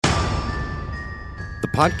The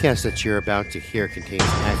podcast that you're about to hear contains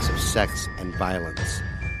acts of sex and violence.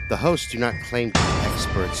 The hosts do not claim to be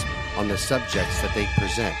experts on the subjects that they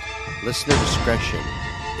present. Listener discretion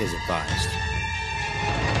is advised.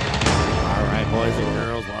 All right, boys and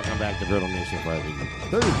girls, welcome back to Brutal Nation for the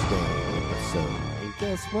Thursday episode. And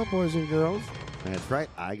guess what, boys and girls? That's right,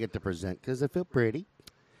 I get to present because I feel pretty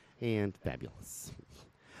and fabulous.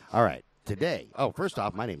 All right, today, first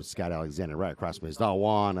off, my name is Scott Alexander. Right across from me is the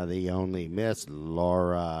one of the only Miss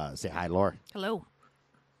Laura. Say hi, Laura. Hello.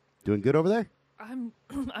 Doing good over there? I'm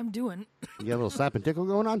doing. You got a little slap and tickle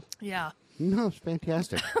going on? Yeah. No, it's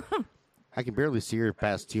fantastic. I can barely see her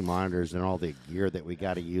past two monitors and all the gear that we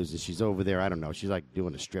got to use. And she's over there, I don't know, she's like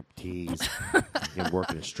doing a strip tease and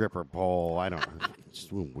working a stripper pole. I don't know. Just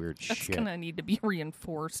doing weird That's shit. going to need to be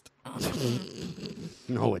reinforced.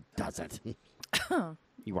 No, it doesn't.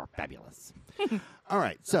 You are fabulous. All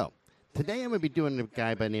right, so today I'm going to be doing a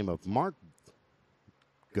guy by the name of Mark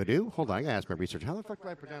Gordou. Hold on, I got to ask my research. How the fuck do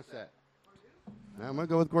I pronounce that? I'm going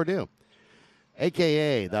to go with Gordou,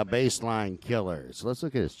 a.k.a. the Baseline Killer. So let's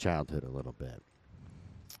look at his childhood a little bit.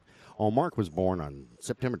 Mark was born on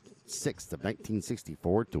September 6th of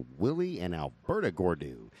 1964 to Willie and Alberta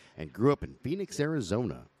Gordou and grew up in Phoenix,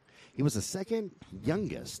 Arizona. He was the second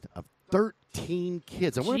youngest of 13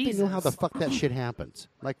 kids. I wonder if they know how the fuck that shit happens.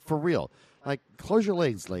 Like, for real. Like, close your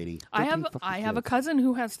legs, lady. I have a cousin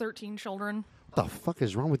who has 13 children. What the fuck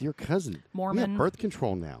is wrong with your cousin? Mormon. We have birth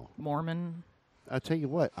control now. Mormon. I'll tell you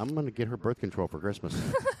what, I'm going to get her birth control for Christmas.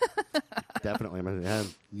 Definitely. I'm going to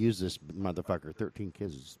use this motherfucker. 13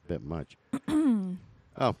 kids is a bit much.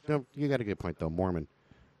 Oh, no, you got a good point, though. Mormon.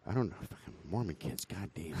 I don't know. Fucking Mormon kids,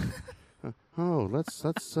 goddamn. Let's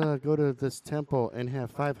go to this temple and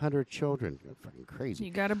have 500 children. That's fucking crazy.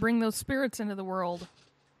 You got to bring those spirits into the world.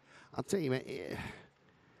 I'll tell you, man,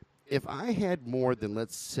 if I had more than,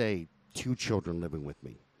 let's say, 2 children living with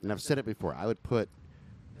me, and I've said it before, I would put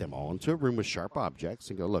them all into a room with sharp objects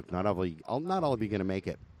and go, look, not all of you are going to make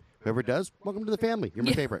it. Whoever does, welcome to the family. You're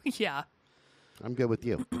my favorite. Yeah. I'm good with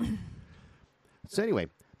you. So anyway,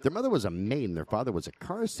 their mother was a maid and their father was a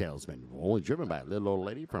car salesman, only driven by a little old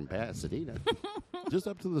lady from Pasadena, just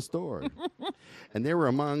up to the store. And they were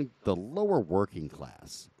among the lower working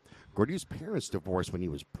class. Gordou's parents divorced when he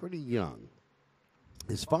was pretty young.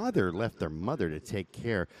 His father left their mother to take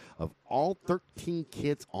care of all 13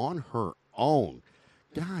 kids on her own.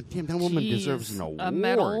 God damn, that woman deserves an award. A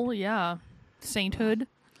medal, yeah. Sainthood.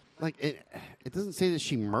 Like, it doesn't say that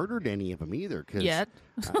she murdered any of them either. Yet.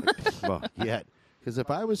 Yet. Because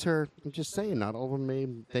if I was her, I'm just saying, not all of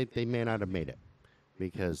them they may not have made it.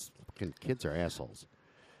 Because fucking kids are assholes.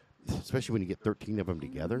 Especially when you get 13 of them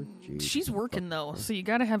together. Jeez. She's working, though, so you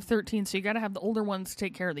got to have 13, so you got to have the older ones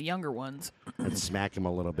take care of the younger ones. And smack them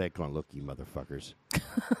a little bit, going, look, you motherfuckers.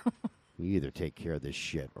 You either take care of this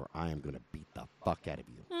shit, or I am going to beat the fuck out of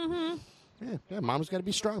you. Mm-hmm. Yeah, mom's got to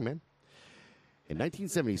be strong, man. In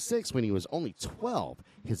 1976, when he was only 12,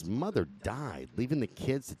 his mother died, leaving the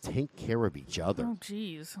kids to take care of each other. Oh,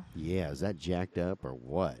 jeez. Yeah, is that jacked up or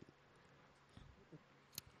what?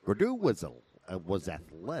 Gordou was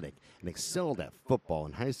athletic and excelled at football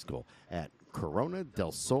in high school at Corona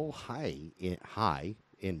del Sol High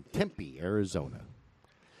in Tempe, Arizona.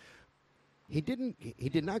 He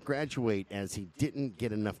did not graduate as he didn't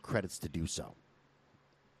get enough credits to do so.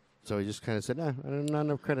 So he just kind of said, not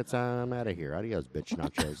enough credits, I'm out of here. Adios, bitch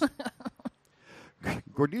nachos.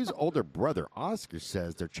 Gordou's older brother, Oscar,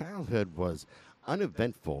 says their childhood was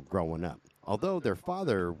uneventful growing up, although their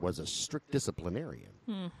father was a strict disciplinarian.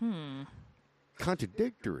 Mm-hmm.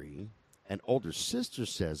 Contradictory, an older sister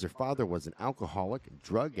says their father was an alcoholic,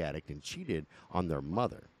 drug addict, and cheated on their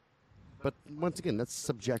mother. But once again, that's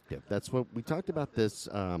subjective. That's what we talked about this,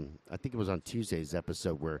 I think it was on Tuesday's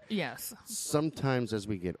episode, where yes, sometimes as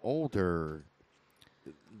we get older,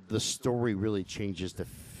 the story really changes to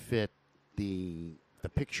fit the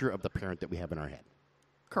picture of the parent that we have in our head.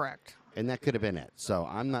 Correct. And that could have been it. So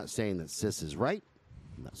I'm not saying that Sis is right.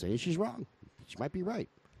 I'm not saying she's wrong. She might be right.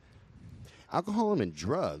 Alcohol and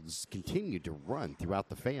drugs continued to run throughout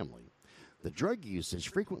the family. The drug usage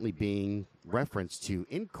frequently being referenced to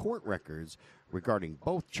in court records regarding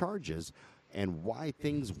both charges and why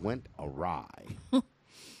things went awry.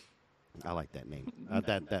 I like that name.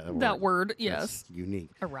 That word, yes. That's unique.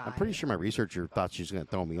 Awry. I'm pretty sure my researcher thought she was going to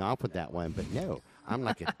throw me off with that one, but no. I'm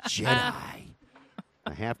like a Jedi.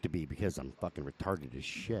 I have to be because I'm fucking retarded as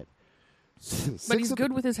shit. But he's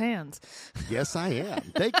good with his hands. Yes, I am.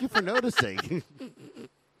 Thank you for noticing.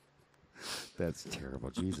 That's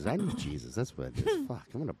terrible. Jesus. I need Jesus. That's what it is. Fuck,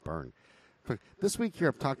 I'm going to burn. This week here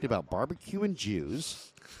I've talked about barbecuing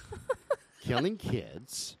Jews, killing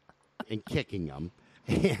kids, and kicking them.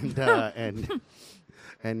 and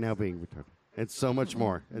now being retarded. And so much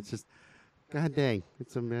more. It's just, god dang,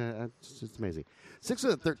 it's just amazing. 6 of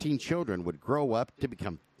the 13 children would grow up to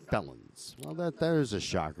become felons. Well, there's a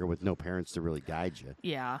shocker with no parents to really guide you.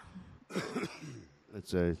 Yeah.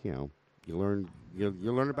 It's you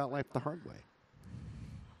learn about life the hard way.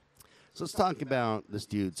 So let's talk about this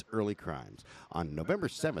dude's early crimes. On November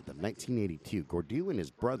 7th of 1982, Gordeau and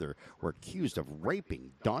his brother were accused of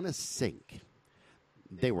raping Donna Sink.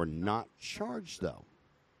 They were not charged, though.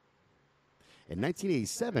 In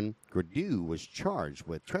 1987, Gordeau was charged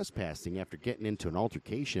with trespassing after getting into an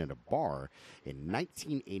altercation at a bar. In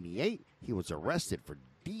 1988, he was arrested for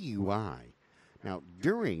DUI. Now,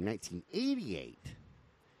 during 1988,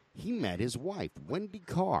 he met his wife, Wendy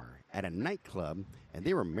Carr, at a nightclub, and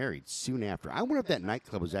they were married soon after. I wonder if that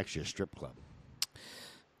nightclub was actually a strip club.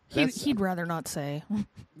 He'd rather not say.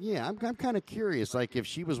 Yeah, I'm kind of curious, like, if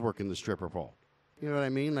she was working the stripper pole. You know what I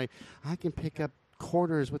mean? Like, I can pick up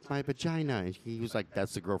quarters with my vagina. And he was like,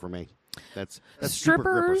 that's the girl for me. That's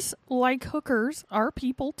Strippers, like hookers, are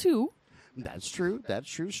people, too. That's true. That's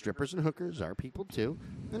true. Strippers and hookers are people, too.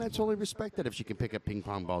 And I totally respect that if she can pick up ping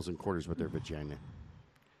pong balls and quarters with their vagina.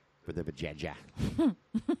 For the vajayjay.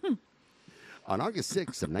 On August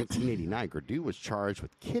 6th of 1989, Gordeau was charged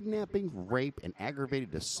with kidnapping, rape, and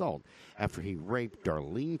aggravated assault after he raped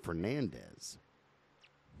Darlene Fernandez.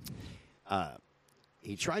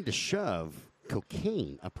 He tried to shove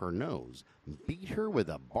cocaine up her nose, beat her with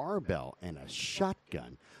a barbell and a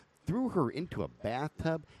shotgun, threw her into a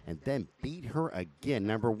bathtub, and then beat her again.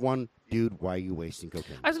 Number one, dude, why are you wasting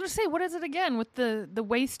cocaine? I was going to say, what is it again with the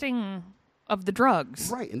wasting of the drugs?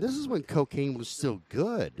 Right, and this is when cocaine was still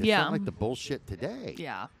good. It's not like the bullshit today.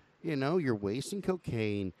 Yeah. You know, you're wasting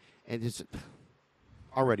cocaine, and it's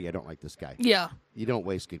already I don't like this guy. Yeah. You don't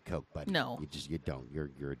waste good coke, buddy. No. You don't.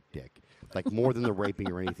 You're a dick. Like more than the raping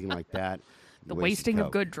or anything like that. The wasting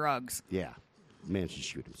of good drugs. Yeah. Man should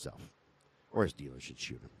shoot himself. Or his dealer should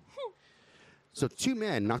shoot him. So 2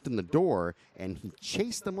 men knocked on the door, and he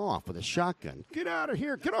chased them off with a shotgun. Get out of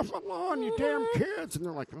here. Get off my lawn, you damn kids. And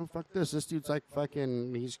they're like, oh, fuck this. This dude's like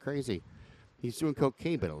fucking, he's crazy. He's doing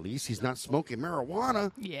cocaine, but at least he's not smoking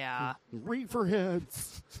marijuana. Yeah. Reefer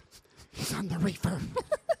heads. He's on the reefer.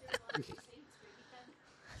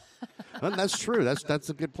 Well, that's true. That's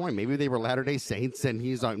a good point. Maybe they were Latter-day Saints, and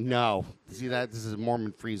he's like, no. See that? This is a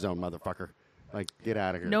Mormon free zone, motherfucker. Like, get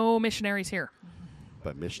out of here. No missionaries here.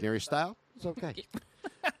 But missionary style, it's okay.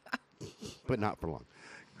 But not for long.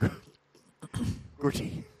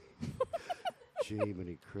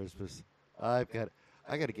 Jiminy Christmas. I got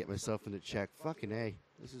to get myself into check. Fucking A.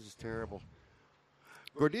 This is just terrible.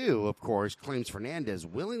 Gordeau, of course, claims Fernandez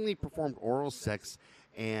willingly performed oral sex,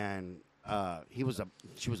 and she was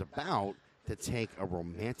about to take a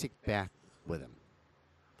romantic bath with him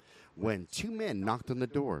when 2 men knocked on the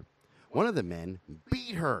door. One of the men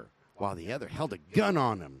beat her while the other held a gun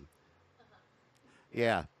on him.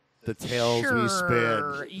 Yeah, the tales we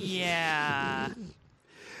spin. Yeah.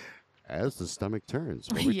 As the stomach turns.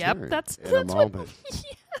 We'll Yep, return that's in a moment.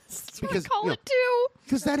 Yes, Because, we call you know, it too.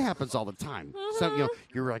 Because that happens all the time. So,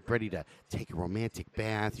 you're like ready to take a romantic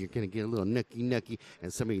bath. You're going to get a little nookie,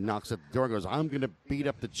 and somebody knocks at the door and goes, I'm going to beat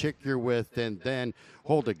up the chick you're with and then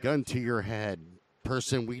hold a gun to your head.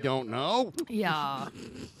 Person we don't know. Yeah.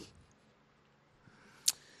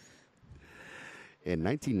 In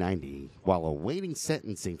 1990, while awaiting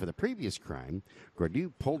sentencing for the previous crime,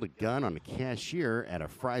 Gordeau pulled a gun on a cashier at a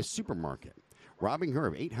Fry's supermarket, robbing her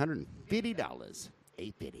of $850.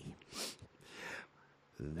 $850.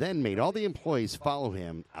 Then made all the employees follow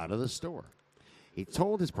him out of the store. He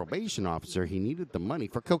told his probation officer he needed the money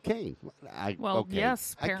for cocaine.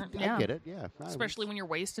 Yes, I yeah. get it, yeah. Especially when you're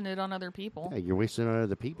wasting it on other people. Yeah, you're wasting it on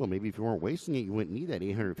other people. Maybe if you weren't wasting it, you wouldn't need that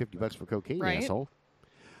 $850 for cocaine, Right. asshole.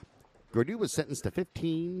 Gordeau was sentenced to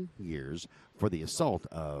 15 years for the assault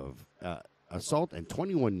and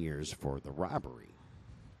 21 years for the robbery.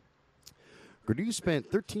 Gordeau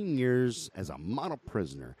spent 13 years as a model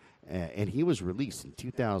prisoner, and he was released in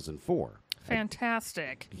 2004.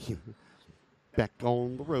 Fantastic. Back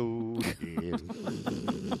on the road again.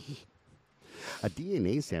 A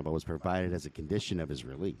DNA sample was provided as a condition of his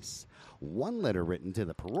release. One letter written to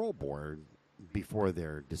the parole board before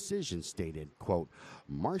their decision stated, quote,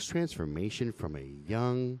 Mark's transformation from a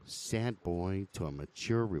young, sad boy to a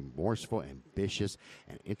mature, remorseful, ambitious,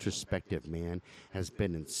 and introspective man has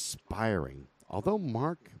been inspiring. Although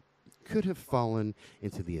Mark could have fallen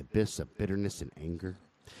into the abyss of bitterness and anger,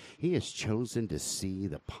 he has chosen to see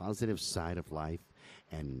the positive side of life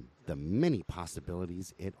and the many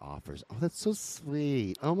possibilities it offers. Oh, that's so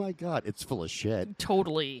sweet. Oh, my God. It's full of shit.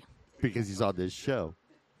 Totally. because he's on this show.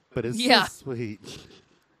 But it's Yeah. so sweet.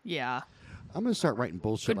 Yeah. I'm going to start writing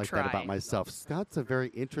bullshit Good like that try. about myself. Scott's a very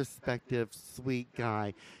introspective, sweet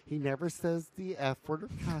guy. He never says the F word or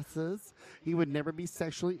cusses. He would never be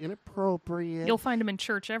sexually inappropriate. You'll find him in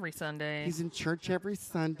church every Sunday. He's in church every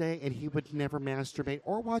Sunday, and he would never masturbate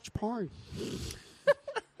or watch porn.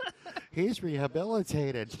 He's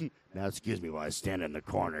rehabilitated. Now, excuse me while I stand in the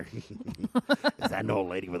corner. Is that an old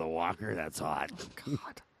lady with a walker? That's hot.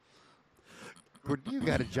 God. Gordillo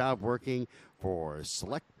got a job working for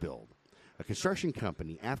Select Build, a construction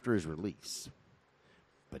company, after his release.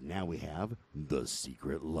 But now we have The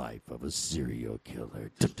Secret Life of a Serial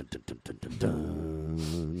Killer. Dun, dun, dun, dun, dun, dun,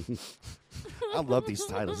 dun. I love these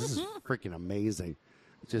titles. This is freaking amazing.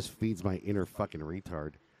 It just feeds my inner fucking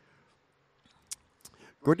retard.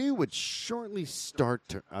 Gordillo would shortly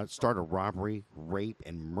start a robbery, rape,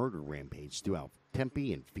 and murder rampage throughout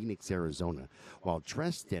Tempe and Phoenix, Arizona, while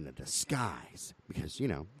dressed in a disguise. Because, you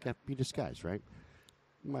know, you have to be disguised, right?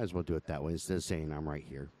 You might as well do it that way instead of saying, I'm right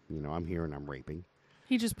here. You know, I'm here and I'm raping.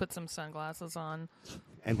 He just put some sunglasses on.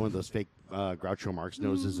 And one of those fake Groucho Marx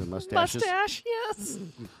noses and mustaches. Mustache, yes.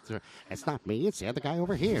 It's not me. It's the other guy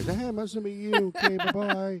over here. Hey, it mustn't be you. Okay,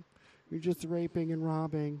 bye-bye. You're just raping and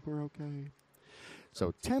robbing. We're okay.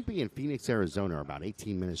 So Tempe and Phoenix, Arizona are about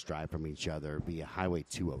 18 minutes drive from each other via Highway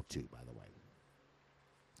 202, by the way.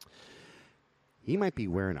 He might be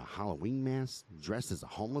wearing a Halloween mask, dressed as a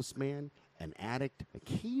homeless man, an addict,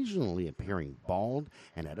 occasionally appearing bald,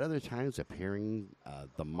 and at other times appearing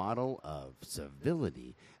the model of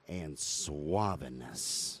civility and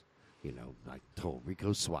suaveness. You know, like told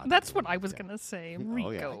Rico Suave. That's what I was going to say. Rico.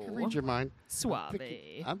 Oh, yeah, I can read your mind. Suave.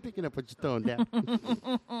 I'm picking up what you're throwing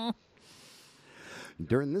down.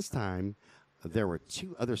 During this time, there were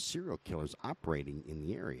two other serial killers operating in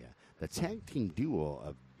the area. The tag team duo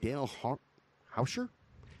of Dale Hauscher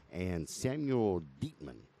and Samuel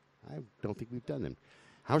Dietman. I don't think we've done them.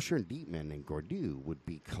 Hauscher and Dietman and Gordillo would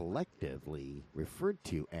be collectively referred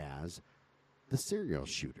to as the serial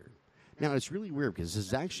shooter. Now, it's really weird because this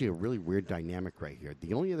is actually a really weird dynamic right here.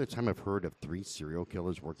 The only other time I've heard of three serial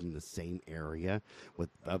killers working in the same area with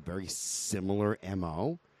a very similar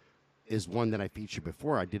MO is one that I featured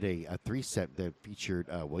before. I did a three-set that featured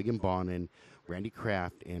William Bonin, Randy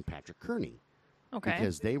Kraft, and Patrick Kearney. Okay.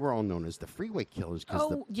 Because they were all known as the freeway killers.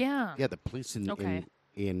 Yeah. Yeah, the police Okay.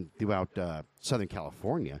 in throughout Southern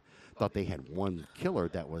California thought they had one killer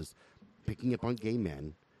that was picking up on gay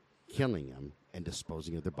men, killing them, and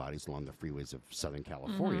disposing of their bodies along the freeways of Southern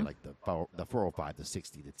California, like the 405, the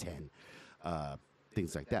 60, the 10,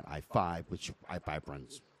 things like that. I-5, which I-5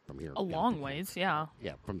 runs from here. A down long to- ways, yeah.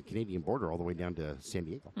 Yeah, from the Canadian border all the way down to San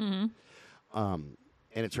Diego.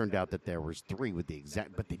 And it turned out that there was three with the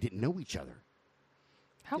exact, but they didn't know each other.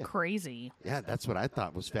 How crazy. Yeah, that's what I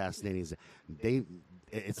thought was fascinating. Is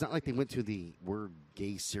it's not like they went to the we're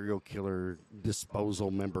gay serial killer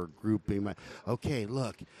disposal member group. Being like, okay,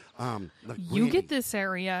 look, You get this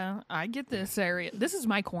area. I get this area. This is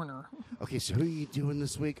my corner. Okay, so who are you doing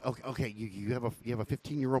this week? Okay, you have a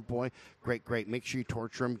 15-year-old boy. Great. Make sure you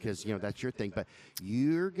torture him because that's your thing. But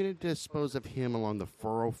you're gonna dispose of him along the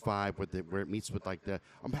 405 where it meets with like the.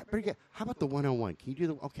 How about the 101? Can you do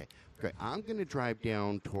the? Okay, great. I'm gonna drive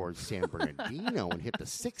down towards San Bernardino and hit the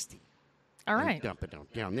 60. All And right. dump it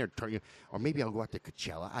down there. Or maybe I'll go out to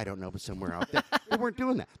Coachella. I don't know, but somewhere out there. They weren't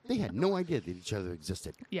doing that. They had no idea that each other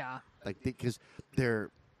existed. Yeah. Because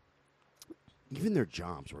even their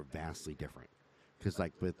jobs were vastly different. Because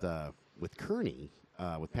like with Kearney,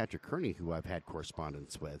 with Patrick Kearney, who I've had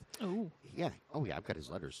correspondence with. Oh, Yeah. Oh yeah, I've got his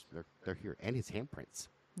letters. They're here, and his handprints.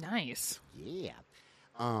 nice. Yeah.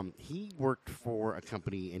 He worked for a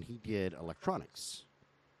company, and he did electronics.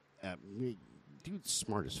 Dude's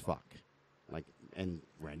smart as fuck. And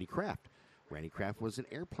Randy Kraft. Randy Kraft was an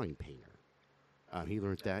airplane painter. He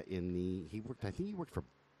learned that I think he worked for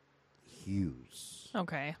Hughes.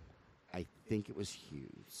 Okay. I think it was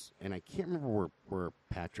Hughes. And I can't remember where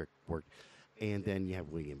Patrick worked. And then you have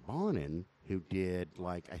William Bonin, who did,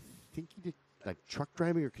 I think he did, truck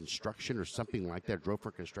driving or construction or something like that. Drove for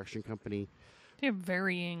a construction company. They have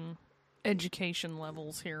varying education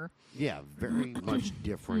levels here. Yeah, very much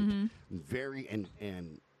different. Very,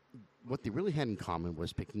 and what they really had in common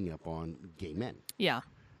was picking up on gay men. Yeah.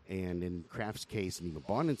 And in Kraft's case, and even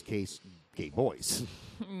Bonin's case, gay boys.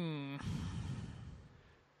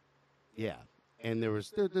 Yeah. And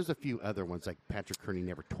there's a few other ones, like Patrick Kearney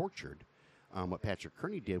never tortured. What Patrick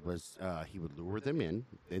Kearney did was he would lure them in.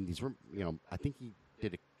 And these were, I think he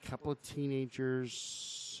did a couple of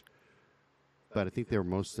teenagers, but I think they were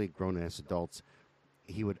mostly grown-ass adults.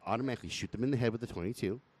 He would automatically shoot them in the head with a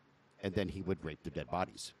 .22, and then he would rape their dead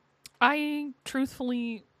bodies. I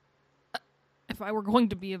truthfully, if I were going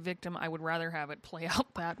to be a victim, I would rather have it play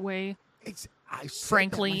out that way. I said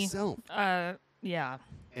Frankly, that myself. Yeah.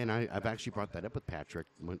 And I've actually brought that up with Patrick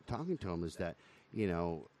when talking to him, is that,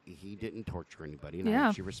 he didn't torture anybody, and I Yeah.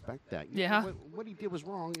 actually respect that. Yeah. What he did was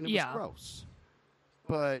wrong, and it Yeah. was gross.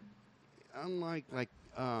 But unlike,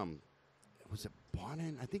 was it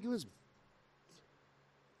Bonin? I think it was,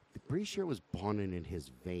 pretty sure it was Bonin in his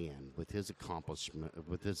van with his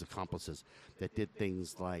accomplices that did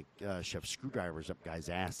things like shove screwdrivers up guys'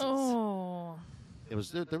 asses. Oh. It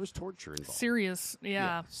was there was torture involved. Serious.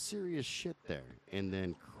 Yeah. Serious shit there. And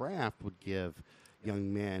then Kraft would give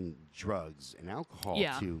young men drugs and alcohol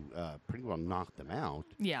Yeah. to pretty well knock them out,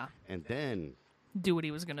 Yeah. and then Do what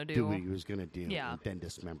he was going to do what he was going to do, Yeah. and then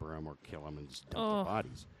dismember them or kill them and just dump Oh. their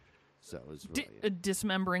bodies. So it was really,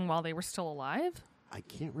 dismembering while they were still alive? I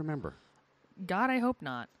can't remember. God, I hope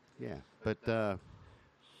not. Yeah, but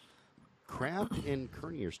Kraft and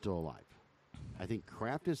Kearney are still alive. I think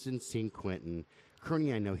Kraft is in San Quentin.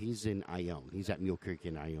 Kearney, I know he's in Ione. He's at Mule Creek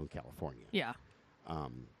in Ione, California. Yeah.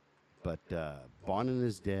 But Bonin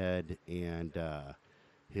is dead, and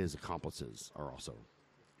his accomplices are also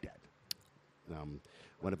dead.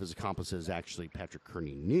 One of his accomplices actually Patrick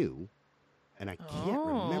Kearney knew, and I can't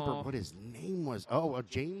remember what his name was.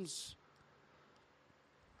 James.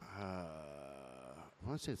 I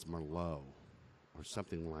want to say it's Merlot or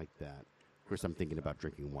something like that. Of course, I'm thinking about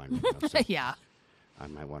drinking wine right now, so Yeah. I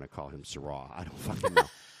might want to call him Syrah. I don't fucking know.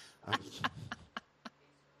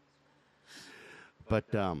 But,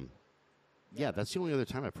 yeah, that's the only other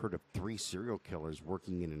time I've heard of 3 serial killers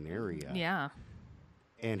working in an area Yeah.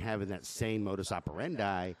 and having that same modus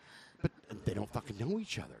operandi, but they don't fucking know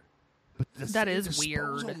each other. But the That same is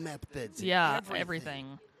disposal weird. methods and Yeah. everything.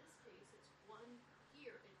 Everything.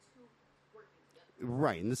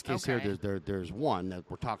 Right. In this case Okay. here, there's one that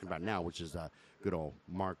we're talking about now, which is good old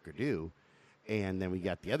Mark Gadu, and then we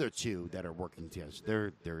got the other 2 that are working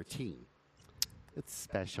together. They're a team. It's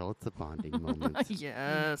special. It's a bonding moment.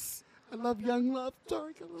 Yes. I love young love.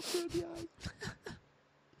 Sorry, I love the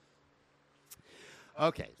eye.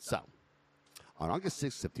 Okay, so on August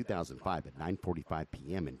 6th of 2005 at 9:45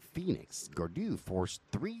 p.m. in Phoenix, Gadu forced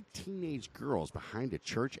 3 teenage girls behind a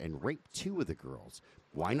church and raped 2 of the girls.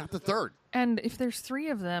 Why not the third? And if there's 3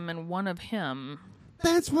 of them and 1 of him,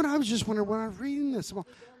 That's what I was just wondering when I was reading this. Well,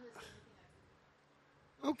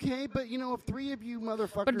 okay, but if 3 of you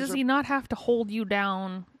motherfuckers but does he not have to hold you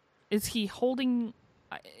down? Is he holding?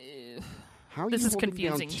 how are this you is holding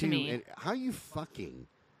confusing down to 2 me. and how are you fucking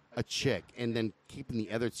a chick and then keeping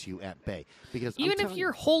the other 2 at bay? Because I'm Even if telling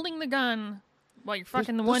you're holding the gun while you're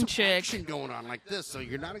fucking the there's one some chick, action going on like this, so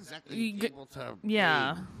you're not exactly You able to.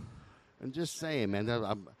 yeah. aim. I'm just saying, man.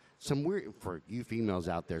 Some weird for you females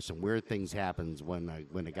out there. Some weird things happens when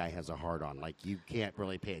a guy has a hard on. Like you can't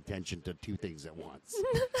really pay attention to 2 things at once.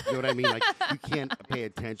 You know what I mean? Like you can't pay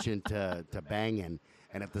attention to banging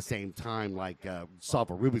and at the same time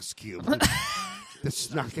solve a Rubik's cube. This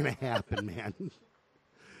is not going to happen, man.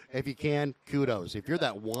 If you can, kudos. If you're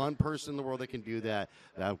that one person in the world that can do that,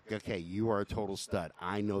 okay, you are a total stud.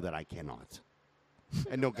 I know that I cannot.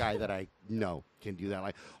 And no guy that I know can do that.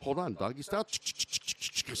 Like, hold on, doggy style.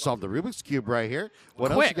 Solve the Rubik's Cube right here.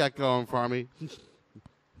 What else Quick. you got going for me?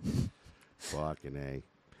 Fucking A.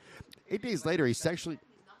 8 days later, he sexually...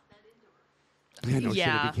 Yeah, no shit,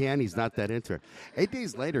 Yeah. if he can, he's not that into her. 8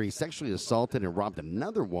 days later, he sexually assaulted and robbed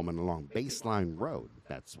another woman along Baseline Road.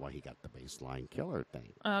 That's why he got the Baseline Killer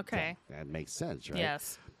thing. Okay. That makes sense, right?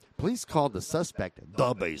 Yes. Police called the suspect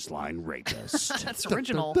the Baseline Rapist. That's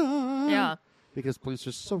original. Dun, dun, dun. Yeah. Because police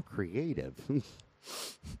are so creative. They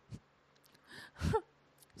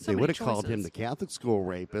So many would have called him choices. the Catholic school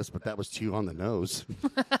rapist, but that was too on the nose.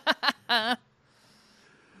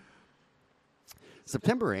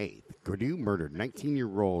 September 8th, Gadu murdered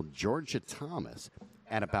 19-year-old Georgia Thomas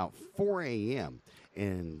at about 4 a.m.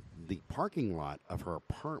 in the parking lot of her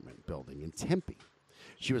apartment building in Tempe.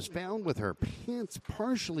 She was found with her pants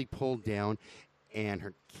partially pulled down and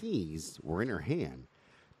her keys were in her hand.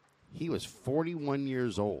 He was 41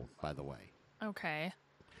 years old, by the way. Okay.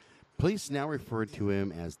 Police now refer to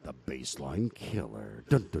him as the Baseline Killer.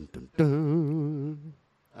 Dun, dun, dun, dun.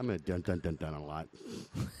 I'm going to dun, dun, dun, dun a lot.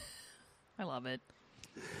 I love it.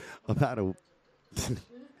 About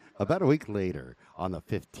a week later, on the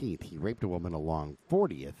 15th, he raped a woman along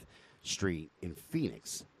 40th Street in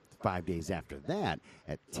Phoenix. 5 days after that,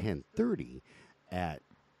 at 10:30 at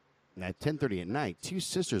 10:30 at night, 2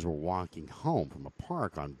 sisters were walking home from a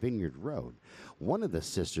park on Vineyard Road. One of the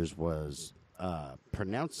sisters was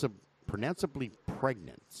pronounceably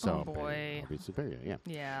pregnant. So Oh, boy. obviously pregnant, yeah.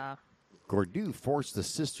 Yeah. Gordeau forced the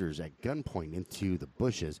sisters at gunpoint into the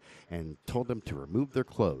bushes and told them to remove their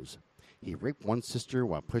clothes. He raped one sister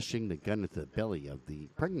while pushing the gun into the belly of the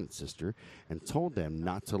pregnant sister and told them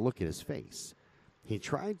not to look at his face. He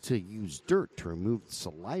tried to use dirt to remove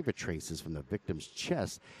saliva traces from the victim's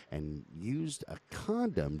chest and used a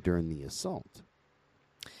condom during the assault.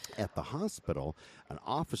 At the hospital, an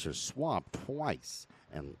officer swabbed twice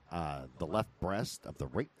and the left breast of the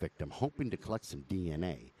rape victim, hoping to collect some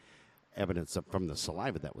DNA evidence from the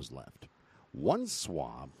saliva that was left. One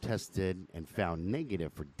swab tested and found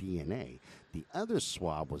negative for DNA. The other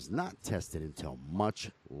swab was not tested until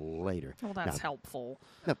much later. Well, that's helpful.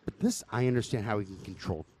 Now, but this, I understand how he can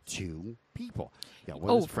control two people. Yeah,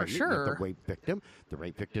 one is for pregnant, sure. The rape victim. The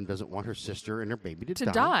rape victim doesn't want her sister and her baby to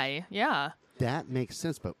die. Yeah. That makes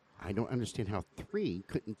sense, but I don't understand how three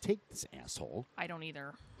couldn't take this asshole. I don't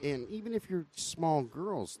either. And even if you're small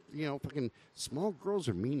girls, fucking small girls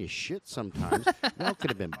are mean as shit sometimes. Y'all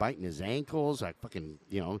could have been biting his ankles, like fucking,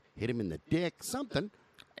 hit him in the dick, something.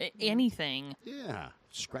 Anything. Yeah,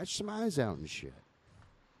 scratch some eyes out and shit.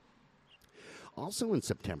 Also in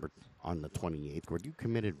September, on the 28th, Gordeau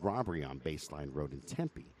committed robbery on Baseline Road in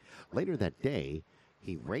Tempe. Later that day,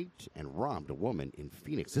 he raped and robbed a woman in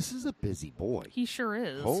Phoenix. This is a busy boy. He sure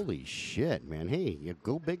is. Holy shit, man. Hey, you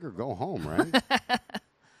go big or go home, right?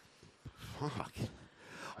 Fuck.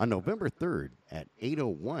 On November 3rd at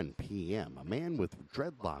 8:01 p.m., a man with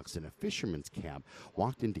dreadlocks and a fisherman's cap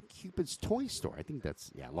walked into Cupid's toy store. I think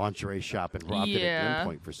that's, lingerie shop, and robbed it at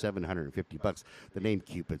gunpoint for $750. The name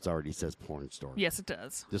Cupid's already says porn store. Yes, it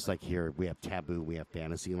does. Just like here, we have Taboo, we have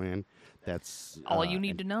Fantasyland. That's all you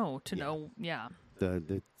need to know know. Yeah.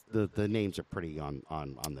 The names are pretty on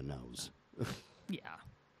the nose. Yeah.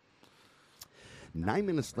 9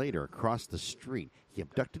 minutes later, across the street, he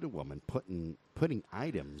abducted a woman, putting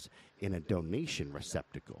items in a donation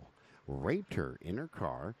receptacle, raped her in her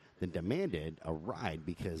car, then demanded a ride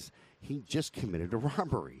because he just committed a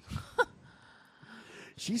robbery.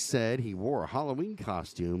 She said he wore a Halloween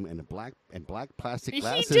costume and black plastic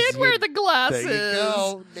glasses. He did wear the glasses. There you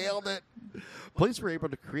go. Nailed it. Police were able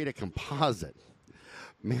to create a composite.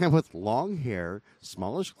 Man with long hair,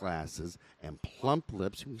 smallish glasses, and plump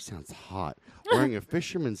lips. He sounds hot. Wearing a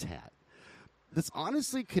fisherman's hat. This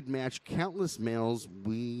honestly could match countless males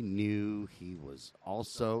we knew. He was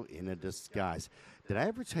also in a disguise. Did I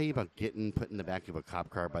ever tell you about getting put in the back of a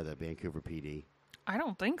cop car by the Vancouver PD? I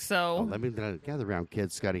don't think so. Oh, let me gather around,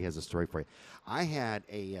 kids. Scotty has a story for you. I had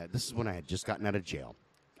this is when I had just gotten out of jail.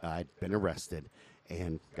 I'd been arrested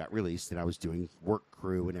and got released, and I was doing work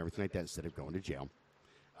crew and everything like that instead of going to jail.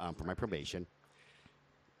 For my probation,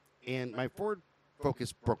 and my Ford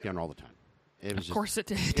Focus broke down all the time. Of course it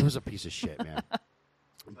did. It was a piece of shit, man.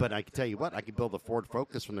 But I can tell you what, I could build a Ford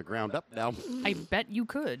Focus from the ground up now. I bet you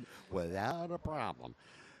could. Without a problem.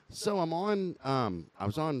 So I'm on, I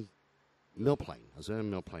was on Mill Plain. I was in a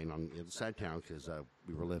Mill Plain on the other side of town because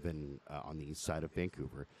we were living on the east side of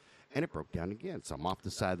Vancouver. And it broke down again. So I'm off the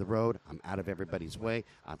side of the road. I'm out of everybody's way.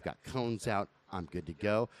 I've got cones out. I'm good to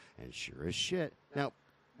go. And sure as shit. Now,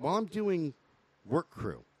 while I'm doing work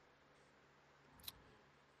crew,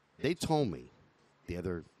 they told me, the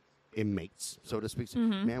other inmates, so to speak,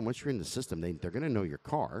 man, once you're in the system, they're going to know your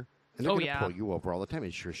car, and they're going to pull you over all the time.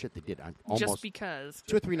 And sure shit, they did. Just because.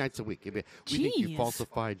 2 or 3 nights a week. We think you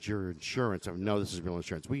falsified your insurance. No, this is real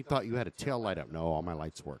insurance. We thought you had a tail light up. No, all my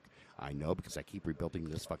lights work. I know because I keep rebuilding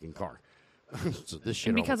this fucking car. So this shit.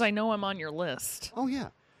 And because I know I'm on your list. Oh, yeah.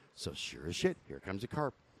 So sure as shit, here comes a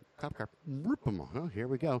cop car. Rip them. Oh, here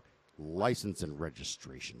we go. License and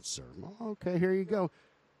registration, sir. Okay, here you go.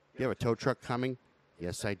 You have a tow truck coming?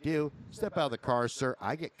 Yes, I do. Step out of the car, sir.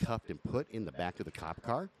 I get cuffed and put in the back of the cop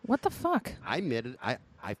car. What the fuck? I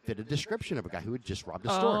fit a description of a guy who had just robbed a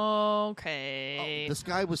store. Okay. This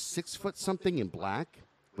guy was 6 foot something in black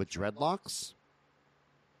with dreadlocks.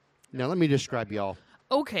 Now, let me describe y'all.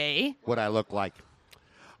 Okay. What I look like.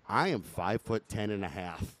 I am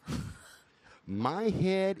 5'10.5". My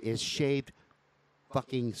head is shaved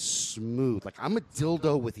fucking smooth. Like I'm a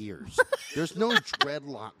dildo with ears. There's no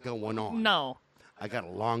dreadlock going on. No. I got a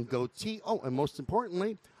long goatee. Oh, and most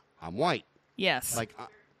importantly, I'm white. Yes. Like,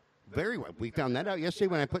 very white. We found that out yesterday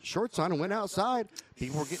when I put shorts on and went outside.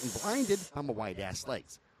 People were getting blinded. I'm a white-ass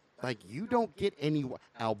legs. Like, you don't get any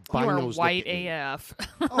albinos. You are white AF.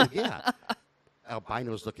 Oh, yeah.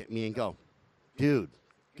 Albinos look at me and go, dude,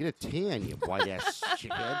 get a tan, you white-ass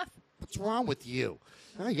shithead. What's wrong with you?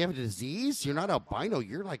 You have a disease? You're not albino.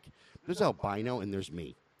 You're like, there's albino and there's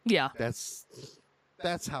me. Yeah. That's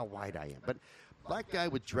how white I am. But black guy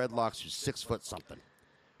with dreadlocks who's 6 foot something.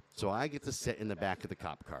 So I get to sit in the back of the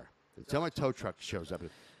cop car until my tow truck shows up.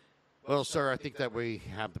 Well, sir, I think that we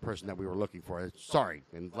have the person that we were looking for. Sorry,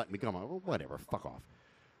 and let me go. Well, whatever, fuck off.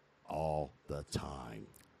 All the time.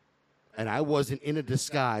 And I wasn't in a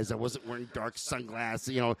disguise. I wasn't wearing dark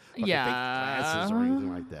sunglasses, fucking fake glasses or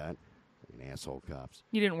anything like that. Asshole cops.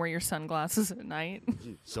 You didn't wear your sunglasses at night?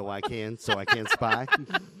 So I can spy.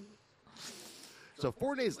 So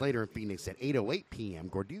 4 days later in Phoenix at 8:08 p.m.,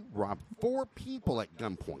 Gordeau robbed 4 people at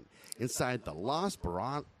gunpoint inside the Los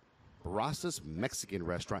Barrasas Mexican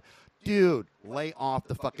restaurant. Dude, lay off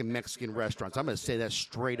the fucking Mexican restaurants. I'm going to say that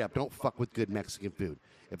straight up. Don't fuck with good Mexican food.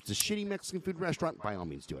 If it's a shitty Mexican food restaurant, by all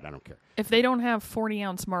means do it. I don't care. If they don't have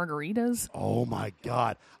 40-ounce margaritas. Oh, my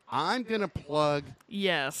God. I'm going to plug.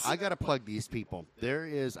 Yes. I got to plug these people.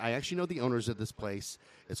 I actually know the owners of this place.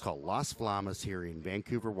 It's called Las Flamas here in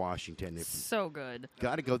Vancouver, Washington. So good.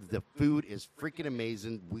 Got to go. The food is freaking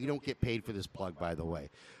amazing. We don't get paid for this plug, by the way.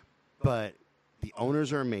 But the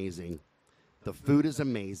owners are amazing. The food is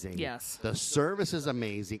amazing. Yes. The service is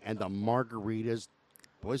amazing. And the margaritas,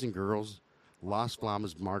 boys and girls, Las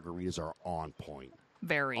Flamas margaritas are on point.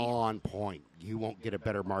 Very. On point. You won't get a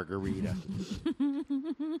better margarita.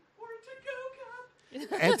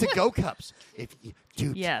 And to-go cups.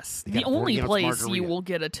 Dude, yes. they The got a only 40-ounce place margarita. you will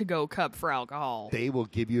get a to-go cup for alcohol. They will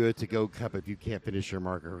give you a to-go cup if you can't finish your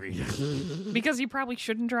margarita. Because you probably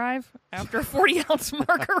shouldn't drive after a 40-ounce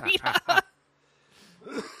margarita.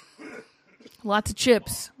 Lots of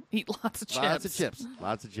chips. Eat lots of chips.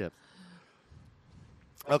 Lots of chips.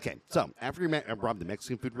 Okay, so after he robbed the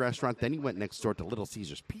Mexican food restaurant, then he went next door to Little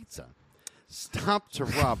Caesars Pizza. Stopped to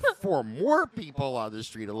rob 4 more people on the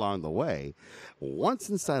street along the way. Once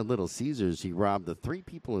inside Little Caesars, he robbed the 3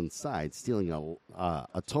 people inside, stealing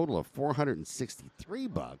a total of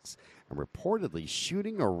 $463 and reportedly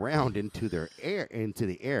shooting around into the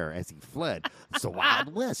air as he fled. It's the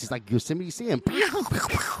Wild West. He's like Yosemite Sam.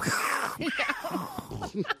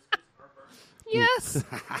 Yes.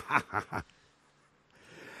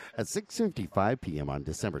 At 6:55 p.m. on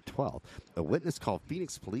December 12th, a witness called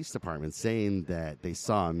Phoenix Police Department saying that they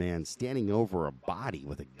saw a man standing over a body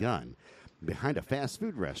with a gun behind a fast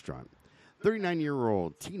food restaurant.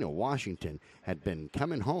 39-year-old Tina Washington had been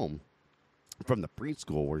coming home from the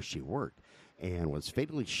preschool where she worked and was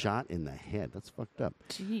fatally shot in the head. That's fucked up.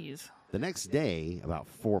 Jeez. The next day, about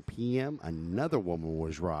 4 p.m., another woman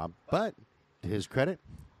was robbed, but to his credit,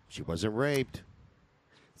 she wasn't raped.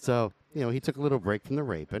 So, he took a little break from the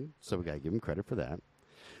raping, so we got to give him credit for that.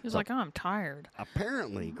 He was like, I'm tired.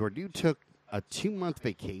 Apparently, Gordeau took a 2-month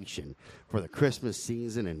vacation for the Christmas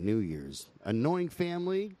season and New Year's. Annoying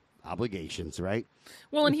family obligations, right?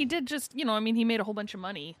 Well, and he did just, he made a whole bunch of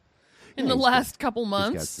money in the last couple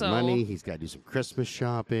months. He's got some money. He's got to do some Christmas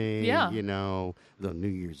shopping. Yeah. The New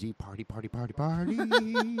Year's Eve party.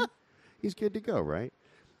 He's good to go, right?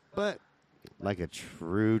 But like a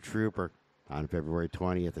true trooper, on February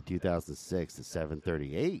 20th of 2006 at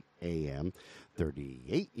 7:38 a.m.,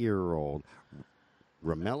 38-year-old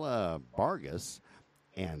Ramela Vargas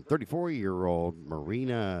and 34-year-old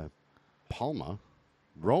Marina Palma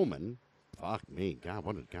Roman, fuck me, God,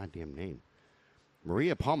 what a goddamn name,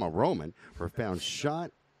 Maria Palma Roman, were found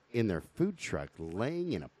shot in their food truck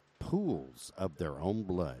laying in pools of their own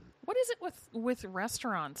blood. What is it with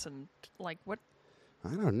restaurants and, what?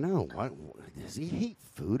 I don't know. What does he hate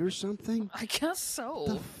food or something? I guess so.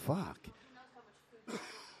 The fuck?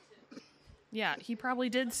 Yeah, he probably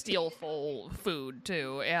did steal full food,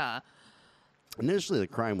 too. Yeah. Initially, the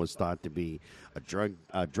crime was thought to be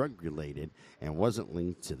drug-related and wasn't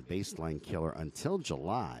linked to the baseline killer until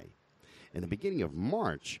July. In the beginning of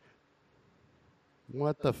March,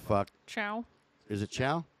 what the fuck? Chow? Is it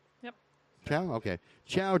Chow? Yep. Chow? Okay.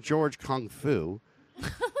 Chow George Kung Fu.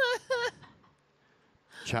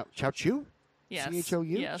 Chow Chu? Yes. CHOU?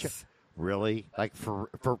 Yes. Really? Like for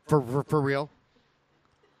real?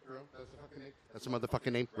 That's a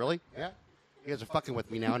motherfucking name? Really? Yeah? You guys are fucking with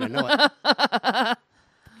me now, and I know it.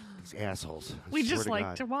 These assholes. We just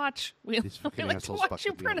like to watch. We like to watch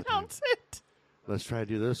you pronounce it. Let's try to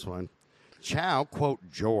do this one. Chow, quote,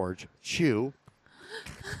 George Chu.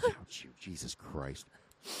 Chow Chu, Jesus Christ.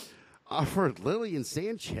 Offered Lillian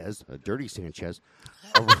Sanchez, a dirty Sanchez,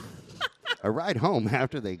 a ride home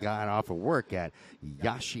after they got off of work at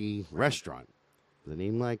Yashi Restaurant. The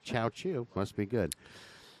name like Chow Chu must be good.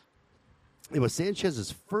 It was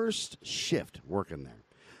Sanchez's first shift working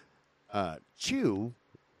there. Chu,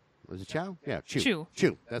 was it Chow? Yeah, Chu.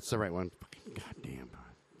 Chu, that's the right one. Goddamn,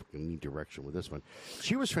 I need direction with this one.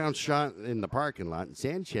 She was found shot in the parking lot, and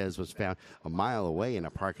Sanchez was found a mile away in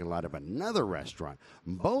a parking lot of another restaurant.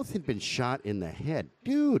 Both had been shot in the head.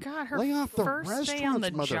 Dude, God, her lay off the first restaurants, day on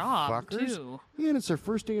the motherfuckers. job, too. Yeah, and it's her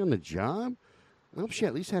first day on the job. I hope she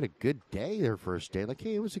at least had a good day their first day. Like,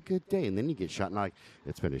 hey, it was a good day. And then you get shot and like,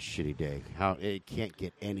 it's been a shitty day. How it can't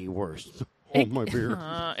get any worse. Hold my beer.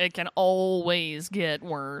 It can always get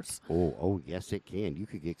worse. Oh, yes, it can. You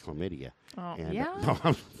could get chlamydia. Oh, And, yeah? no,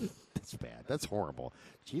 that's bad. That's horrible.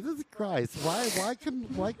 Jesus Christ. Why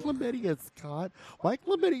chlamydia, Scott? Why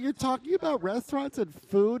chlamydia? You're talking about restaurants and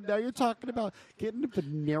food. Now you're talking about getting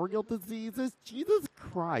venereal diseases. Jesus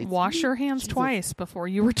Christ. Wash your hands Jesus. twice before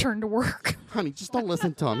you return to work. Honey, just don't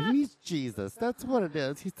listen to him. He needs Jesus. That's what it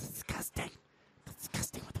is. He's disgusting.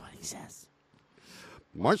 Disgusting with what he says.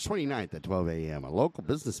 March 29th at 12 a.m., a local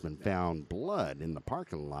businessman found blood in the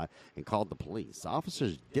parking lot and called the police.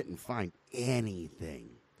 Officers didn't find anything.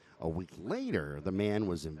 A week later, the man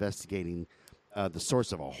was investigating the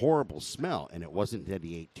source of a horrible smell, and it wasn't that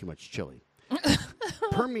he ate too much chili.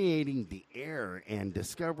 Permeating the air and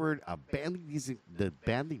discovered the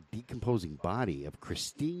badly decomposing body of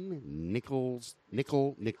Christine Nicole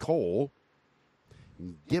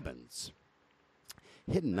Gibbons,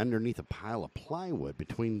 hidden underneath a pile of plywood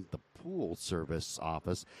between the pool service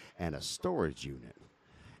office and a storage unit.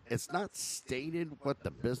 It's not stated what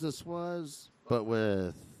the business was, but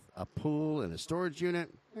with a pool and a storage unit,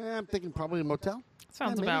 I'm thinking probably a motel.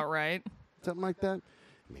 Sounds about right. Something like that.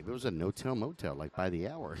 Maybe it was a no-tell motel, like by the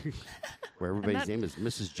hour, where everybody's name is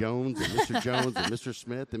Mrs. Jones and Mr. Jones and Mr.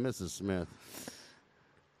 Smith and Mrs. Smith.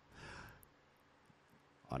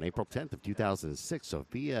 On April 10th of 2006,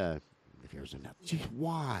 Sophia... Here's another. Gee,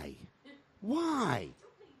 why?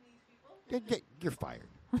 You're fired.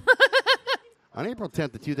 On April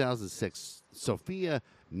 10th of 2006, Sophia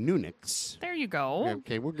Nunix. There you go.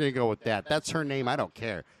 Okay, we're going to go with that. That's her name. I don't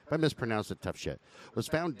care. If I mispronounce it, tough shit. Was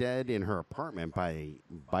found dead in her apartment by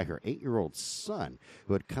her 8-year-old son,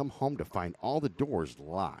 who had come home to find all the doors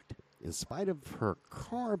locked, in spite of her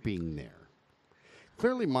car being there.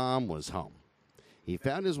 Clearly, Mom was home. He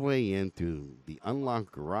found his way in through the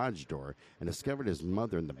unlocked garage door and discovered his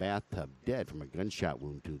mother in the bathtub dead from a gunshot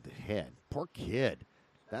wound to the head. Poor kid.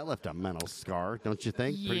 That left a mental scar, don't you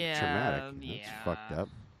think? Pretty traumatic. That's fucked up.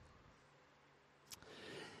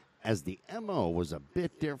 As the MO was a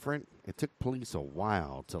bit different, it took police a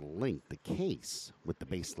while to link the case with the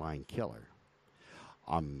baseline killer.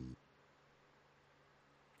 Why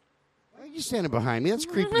are you standing behind me? That's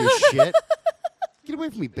creepy as shit. Get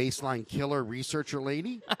away from me, baseline killer researcher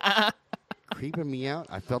lady. Creeping me out.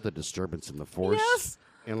 I felt a disturbance in the force. Yes.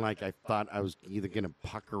 And like I thought I was either going to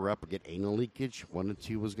pucker up or get anal leakage. One of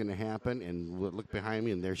two was going to happen. And look behind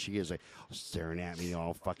me, and there she is, like staring at me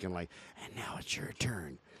all fucking like, and now it's your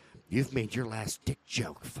turn. You've made your last dick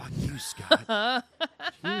joke. Fuck you, Scott.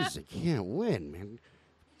 Jeez, I can't win, man.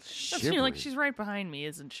 You're like, she's right behind me,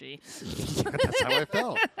 isn't she? That's how I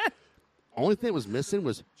felt. Only thing that was missing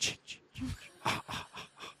was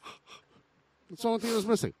that's the only thing that was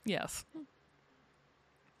missing. Yes.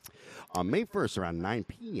 On May 1st, around 9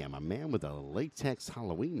 p.m., a man with a latex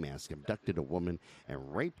Halloween mask abducted a woman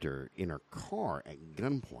and raped her in her car at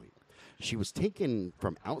gunpoint. She was taken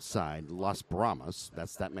from outside Las Brahmas,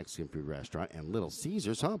 that's that Mexican food restaurant, and Little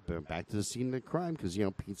Caesars, back to the scene of the crime, because,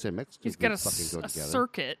 pizza and Mexican He's got fucking go a together.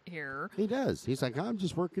 circuit here. He does. He's like, I'm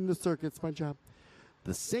just working the circuit. It's my job.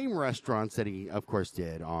 The same restaurants that he, of course,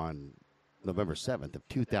 did on November 7th of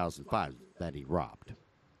 2005 that he robbed.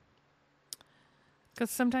 Because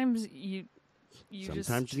sometimes you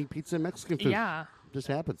Sometimes you need pizza and Mexican food. Yeah. It just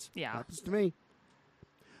happens. Yeah. Happens to me.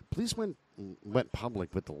 Police went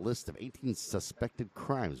public with a list of 18 suspected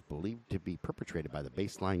crimes believed to be perpetrated by the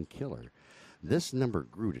baseline killer. This number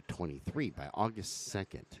grew to 23 by August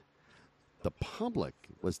 2nd. The public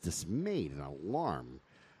was dismayed and alarmed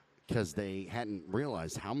because they hadn't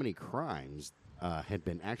realized how many crimes had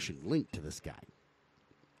been actually linked to this guy.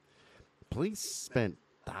 Police spent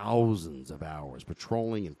thousands of hours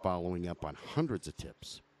patrolling and following up on hundreds of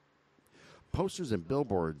tips. Posters and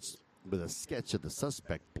billboards with a sketch of the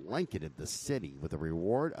suspect blanketed the city with a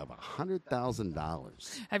reward of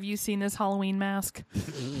 $100,000. Have you seen this Halloween mask?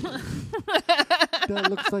 That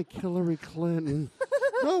looks like Hillary Clinton.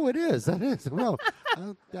 No, it is. That is. Well,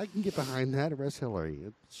 I can get behind that. Arrest Hillary.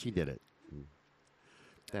 She did it.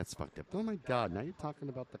 That's fucked up. Oh, my God. Now you're talking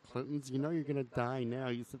about the Clintons. You know you're going to die now.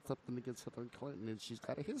 You said something against Hillary Clinton, and she's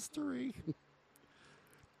got a history.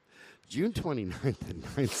 June 29th at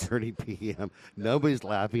 9:30 p.m. Nobody's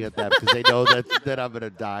laughing at that because they know that I'm going to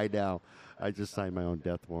die now. I just signed my own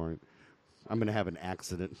death warrant. I'm going to have an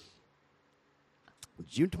accident.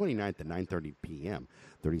 June 29th at 9:30 p.m.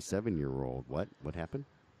 37-year-old. What happened?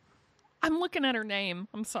 I'm looking at her name.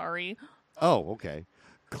 I'm sorry. Oh, okay.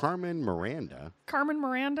 Carmen Miranda. Carmen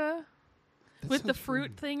Miranda? With the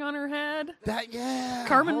fruit thing on her head. That, yeah.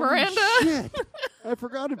 Carmen Holy Miranda. Shit. I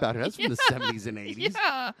forgot about her. That's from the 70s and 80s.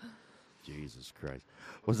 Yeah. Jesus Christ.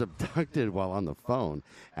 Was abducted while on the phone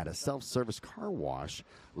at a self-service car wash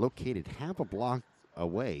located half a block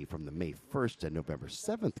away from the May 1st and November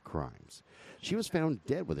 7th crimes. She was found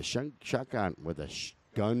dead with a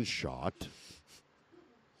gunshot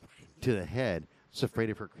to the head. Just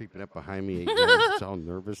afraid of her creeping up behind me again. It's all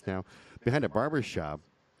nervous now. Behind a barber shop.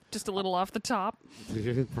 Just a little off the top.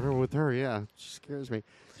 With her, yeah. She scares me.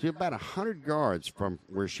 She's about 100 yards from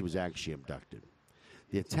where she was actually abducted.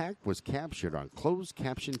 The attack was captured on closed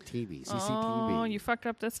caption TV, CCTV. Oh, you fucked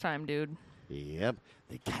up this time, dude. Yep,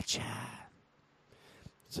 they gotcha.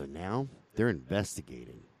 So now they're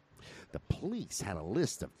investigating. The police had a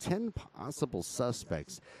list of 10 possible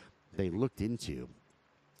suspects they looked into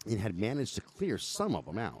and had managed to clear some of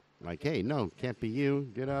them out. Like, hey, no, can't be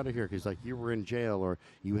you. Get out of here. Because, like, you were in jail or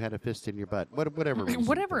you had a fist in your butt. Whatever.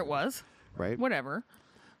 Whatever it was. Right? Whatever.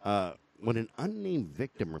 When an unnamed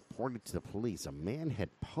victim reported to the police, a man had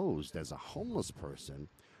posed as a homeless person,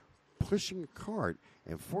 pushing a cart,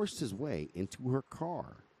 and forced his way into her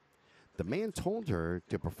car. The man told her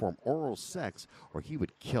to perform oral sex or he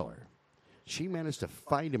would kill her. She managed to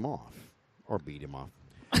fight him off, or beat him off.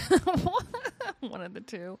 One of the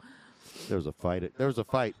two. There was a fight.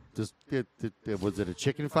 Was it a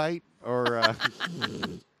chicken fight or a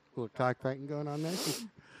little cockfighting going on there?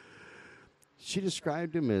 She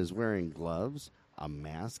described him as wearing gloves, a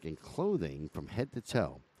mask, and clothing from head to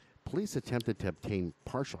toe. Police attempted to obtain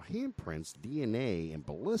partial handprints, DNA, and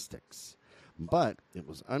ballistics, but it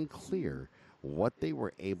was unclear what they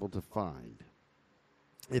were able to find,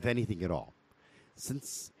 if anything at all.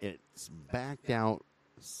 Since it's backed out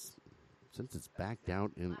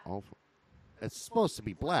in all... It's supposed to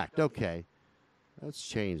be blacked. Okay. Let's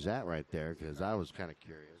change that right there, because I was kind of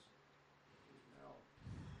curious.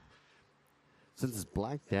 Since it's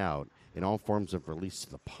blacked out in all forms of release to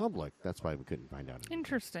the public, that's why we couldn't find out anything.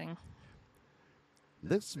 Interesting.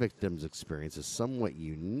 This victim's experience is somewhat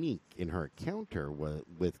unique in her encounter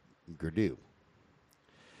with Gerdau,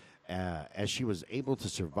 as she was able to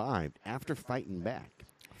survive after fighting back.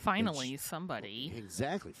 Finally, somebody.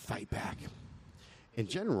 Exactly. Fight back. In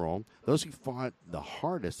general, those who fought the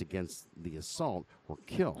hardest against the assault were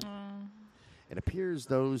killed. It appears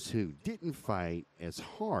those who didn't fight as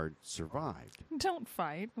hard survived. Don't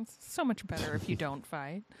fight. It's so much better if you don't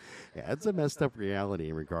fight. Yeah, it's a messed up reality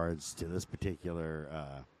in regards to this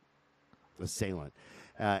particular assailant.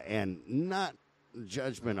 And not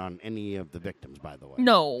judgment on any of the victims, by the way.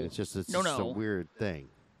 No. It's just a No. weird thing.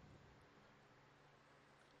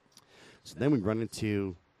 So then we run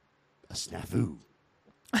into a snafu.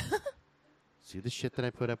 See the shit that I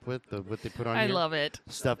put up with? What they put on I here? love it.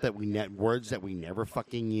 Stuff that words that we never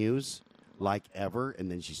fucking use, like ever, and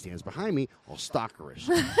then she stands behind me, all stalkerish.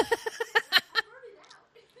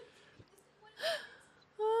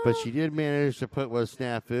 But she did manage to put what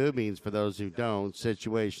snafu means for those who don't.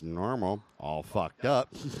 Situation normal, all fucked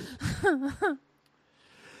up.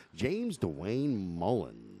 James Dwayne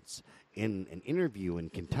Mullins, in an interview in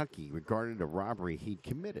Kentucky, regarded a robbery he'd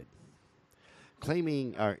committed.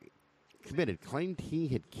 Claimed he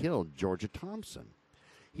had killed Georgia Thompson.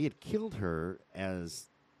 He had killed her as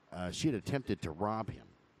she had attempted to rob him.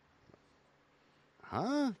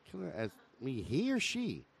 Huh? Kill her as he or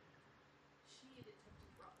she?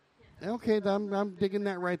 Okay, I'm digging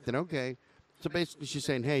that right then. Okay. So basically she's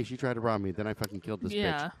saying, hey, she tried to rob me, then I fucking killed this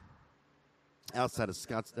bitch. Outside of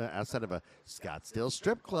a Scottsdale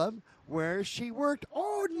strip club where she worked.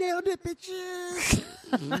 Oh, nailed it, bitches!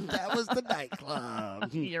 That was the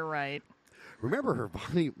nightclub. You're right. Remember,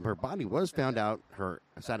 her body was found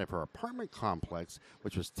outside of her apartment complex,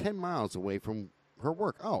 which was 10 miles away from her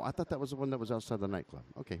work. Oh, I thought that was the one that was outside the nightclub.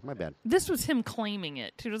 Okay, my bad. This was him claiming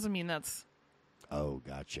it. It doesn't mean that's... Oh,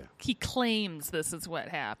 gotcha. He claims this is what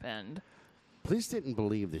happened. Police didn't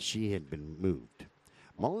believe that she had been moved.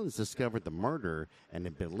 Mullins discovered the murder and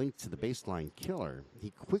had been linked to the baseline killer.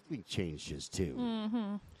 He quickly changed his tune.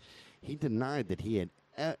 Mm-hmm. He denied that he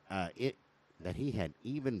had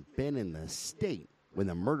even been in the state when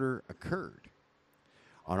the murder occurred.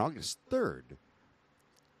 On August 3rd,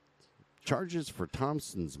 charges for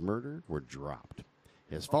Thompson's murder were dropped.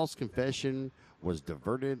 His false confession was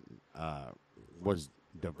diverted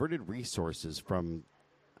resources from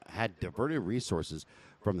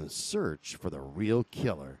the search for the real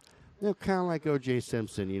killer. You know, kind of like O.J.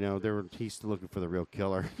 Simpson, he's still looking for the real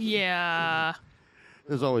killer. Yeah.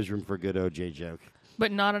 There's always room for a good O.J. joke.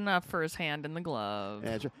 But not enough for his hand in the glove.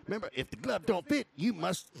 That's right. Remember, if the glove don't fit, you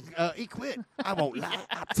must acquit. I won't lie.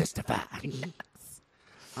 I'll testify.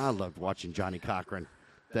 I loved watching Johnny Cochran.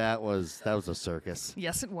 That was a circus.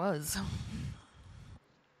 Yes, it was.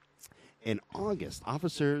 In August,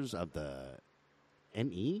 officers of the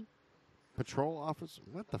NE patrol office.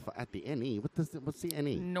 What the at the NE? What's the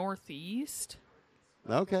NE? Northeast.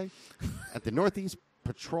 Okay, at the Northeast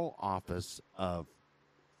Patrol Office of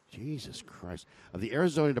Jesus Christ of the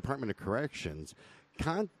Arizona Department of Corrections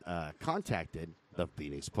contacted the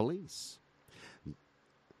Phoenix Police.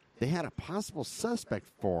 They had a possible suspect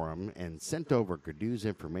for him and sent over Gurdou's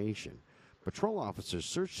information. Patrol officers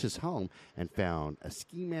searched his home and found a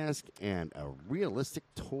ski mask and a realistic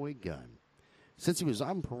toy gun. Since he was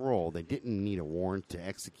on parole, they didn't need a warrant to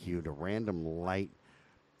execute a random light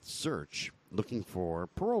search looking for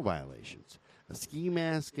parole violations. A ski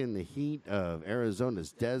mask in the heat of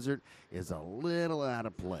Arizona's desert is a little out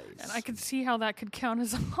of place. And I could see how that could count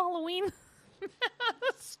as a Halloween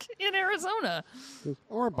mask in Arizona.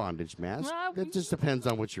 Or a bondage mask. It just depends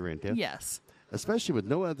on what you're into. Yes. Especially with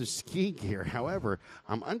no other ski gear. However,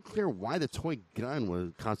 I'm unclear why the toy gun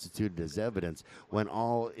was constituted as evidence when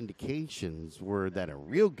all indications were that a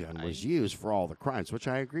real gun was used for all the crimes, which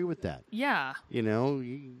I agree with that. Yeah. You know,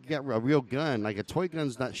 you got a real gun. Like a toy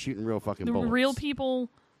gun's not shooting real fucking The bullets. real people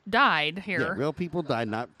died here. Yeah, real people died,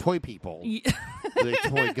 not toy people. With a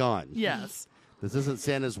toy gun. Yes. This isn't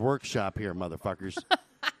Santa's workshop here, motherfuckers.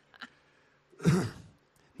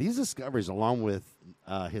 These discoveries, along with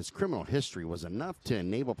his criminal history, was enough to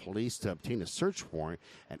enable police to obtain a search warrant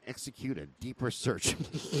and execute a deeper search.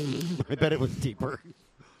 I bet it was deeper.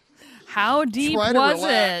 How deep Try to was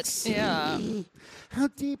relax. it? Yeah. How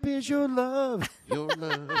deep is your love? Your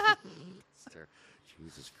love.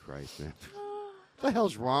 Jesus Christ, man. What the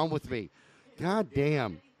hell's wrong with me? God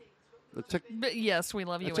damn. But yes, we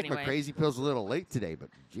love you I took anyway. my crazy pills a little late today, but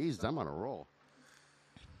Jesus, I'm on a roll.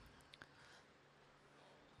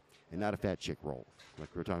 And not a fat chick roll, like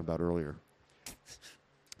we were talking about earlier.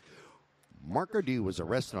 Mark Gurdeau was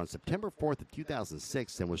arrested on September 4th of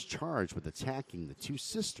 2006 and was charged with attacking the two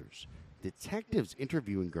sisters. Detectives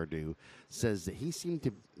interviewing Gurdeau says that he seemed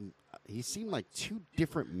like two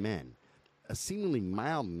different men, a seemingly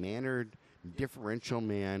mild-mannered, differential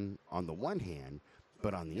man on the one hand,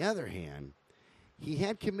 but on the other hand, he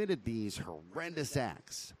had committed these horrendous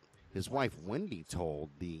acts. His wife, Wendy, told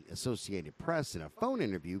the Associated Press in a phone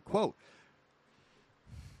interview, quote,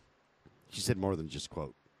 she said more than just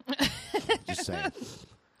quote. Just saying.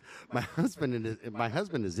 My husband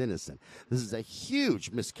is innocent. This is a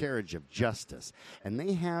huge miscarriage of justice, and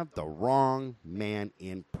they have the wrong man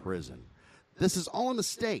in prison. This is all a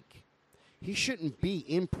mistake. He shouldn't be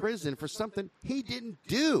in prison for something he didn't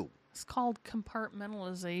do. It's called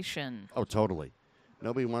compartmentalization. Oh, totally.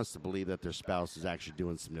 Nobody wants to believe that their spouse is actually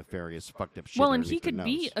doing some nefarious, fucked up shit. Well, and he underneath their could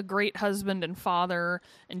be nose. a great husband and father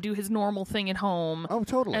and do his normal thing at home. Oh,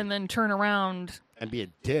 totally. And then turn around And be a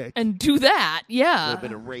dick. and do that. A Yeah. little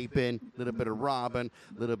bit of raping, a little bit of robbing,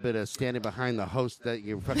 a little bit of standing behind the host that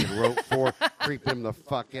you fucking wrote for, creeping him the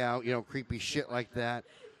fuck out, creepy shit like that.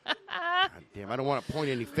 God damn, I don't want to point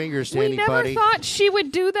any fingers to We anybody. never thought she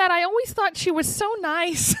would do that. I always thought she was so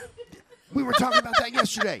nice. We were talking about that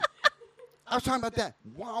yesterday. I was talking about that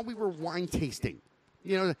while we were wine tasting.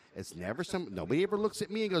 It's never nobody ever looks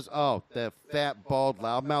at me and goes, oh, the fat, bald,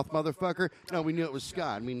 loudmouth motherfucker. No, we knew it was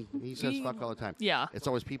Scott. I mean, he says fuck all the time. Yeah. It's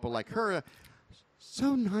always people like her,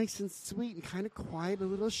 so nice and sweet and kind of quiet, a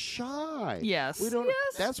little shy. Yes. We don't. Yes.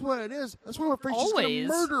 That's what it is. That's why I'm afraid she's going to Always.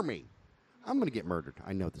 murder me. I'm going to get murdered.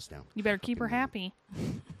 I know this now. You better keep her happy.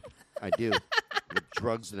 I do. With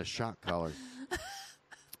drugs and a shock collar.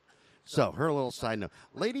 So, her little side note.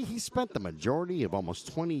 Lady, he spent the majority of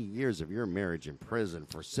almost 20 years of your marriage in prison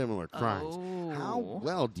for similar crimes. Oh. How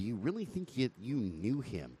well do you really think you knew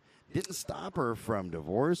him? Didn't stop her from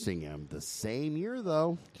divorcing him the same year,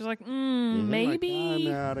 though. She's like, Mhm, maybe. Like,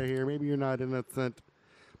 I'm out of here. Maybe you're not innocent.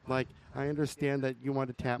 Like, I understand that you want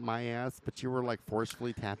to tap my ass, but you were, like,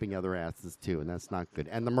 forcefully tapping other asses, too, and that's not good.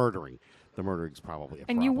 And the murdering. The murdering's probably a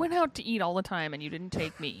And problem. you went out to eat all the time and you didn't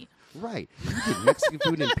take me. Right. You did Mexican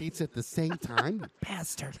food and pizza at the same time? You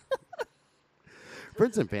bastard.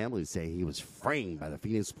 Friends and family say he was framed by the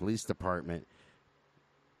Phoenix Police Department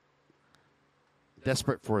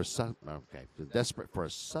desperate for a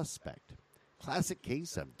suspect. Classic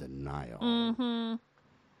case of denial.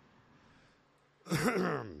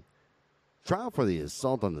 Mm-hmm. Trial for the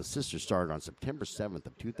assault on the sister started on September 7th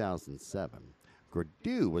of 2007.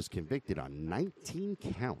 Gurdeau was convicted on 19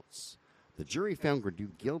 counts. The jury found Gurdeau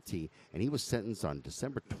guilty, and he was sentenced on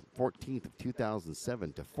December 14th of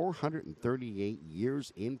 2007 to 438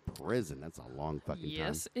 years in prison. That's a long fucking time.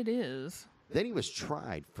 Yes, it is. Then he was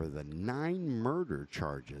tried for the 9 murder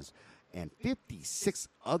charges and 56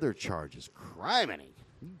 other charges. Criminy.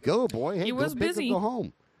 Go, boy. Hey, He go was big or busy. Go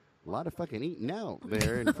home. A lot of fucking eating out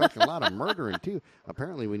there and fucking a lot of murdering, too.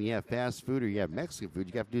 Apparently, when you have fast food or you have Mexican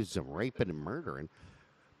food, you have to do some raping and murdering.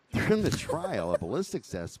 During the trial, a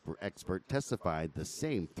ballistics expert testified the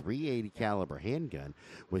same .380 caliber handgun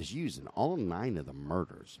was used in all 9 of the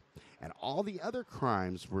murders. And all the other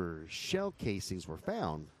crimes where shell casings were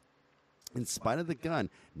found, in spite of the gun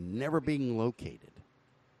never being located.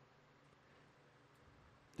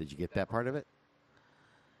 Did you get that part of it?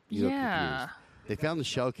 You look Yeah. confused. They found the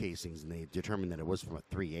shell casings, and they determined that it was from a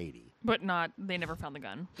 .380. But they never found the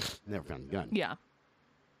gun. Never found the gun. Yeah.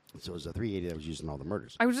 So it was a .380 that was used in all the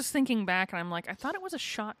murders. I was just thinking back, and I'm like, I thought it was a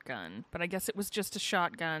shotgun, but I guess it was just a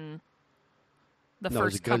shotgun the No, it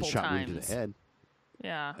was a first couple gunshot times. wound to the head.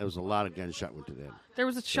 Yeah. It was a lot of gunshot wound to the head. There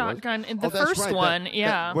was a shotgun in the Oh, that's first right. one.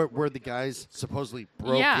 That- where the guys supposedly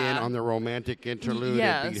broke Yeah. in on the romantic interlude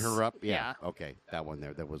and beat Yes. her up. Yeah. Okay. That one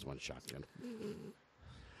there. There was one shotgun.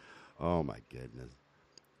 Oh, my goodness.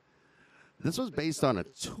 This was based on a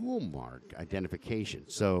tool mark identification.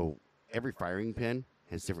 So every firing pin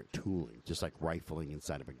has different tooling, just like rifling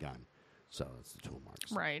inside of a gun. So it's the tool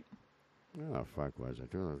marks. Right. Oh, fuck, was I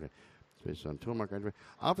doing? Okay. It's based on tool mark identification.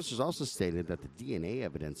 Officers also stated that the DNA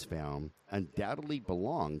evidence found undoubtedly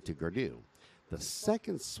belonged to Gurdu. The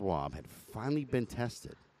second swab had finally been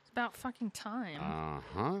tested. It's about fucking time.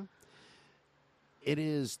 Uh-huh. It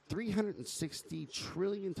is 360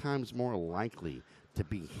 trillion times more likely to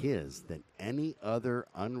be his than any other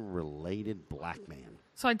unrelated black man.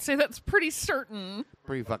 So I'd say that's pretty certain.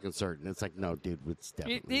 Pretty fucking certain. It's like, no, dude, it's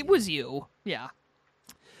definitely It was you. Yeah.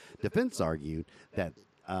 Defense argued that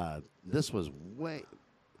this was way.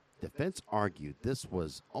 Defense argued this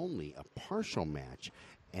was only a partial match,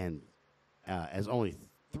 and as only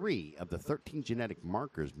 3 of the 13 genetic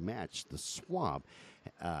markers matched the swab,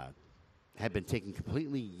 had been taken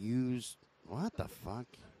completely used. What the fuck?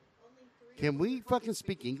 Can we fucking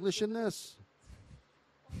speak English in this?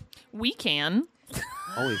 We can.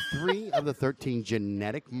 Only 3 of the 13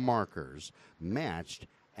 genetic markers matched,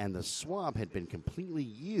 and the swab had been completely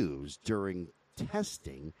used during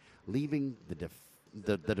testing, leaving the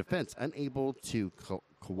defense unable to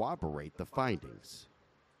corroborate the findings.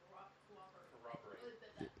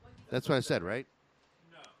 That's what I said, right?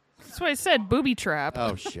 That's why I said booby trap.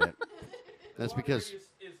 Oh, shit. That's because... is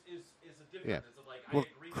a difference. Yeah. It's like, Well,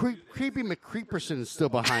 Creepy McCreeperson is still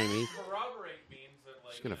behind me. corroborate means that,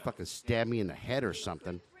 like, He's going to fucking stab me in the head or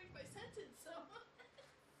something.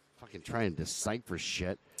 Fucking trying to decipher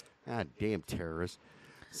shit. God damn terrorists.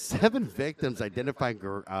 7 victims identified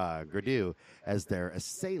Gurdu as their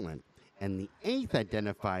assailant, and the 8th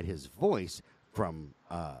identified his voice from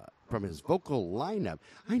his vocal lineup.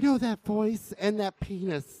 I know that voice and that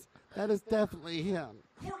penis. That is definitely him.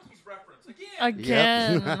 Corky's reference again.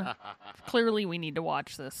 Again. Clearly, we need to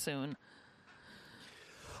watch this soon.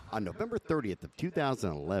 On November 30th of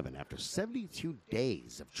 2011, after 72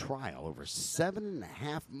 days of trial over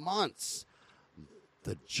 7.5 months,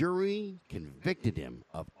 the jury convicted him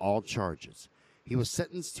of all charges. He was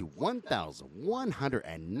sentenced to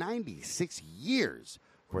 1,196 years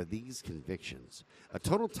for these convictions, a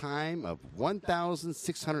total time of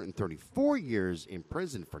 1,634 years in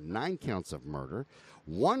prison for 9 counts of murder,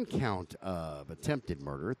 1 count of attempted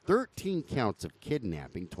murder, 13 counts of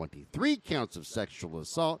kidnapping, 23 counts of sexual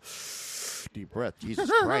assault. Deep breath, Jesus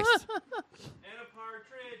Christ. And a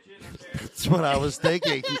partridge in a pear. That's what I was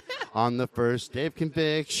thinking. On the first day of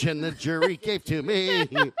conviction, the jury gave to me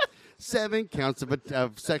 7 counts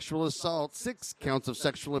of sexual assault, 6 counts of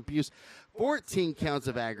sexual abuse, 14 counts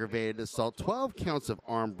of aggravated assault, 12 counts of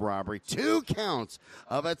armed robbery, 2 counts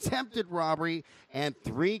of attempted robbery, and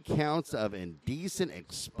 3 counts of indecent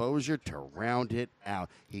exposure to round it out.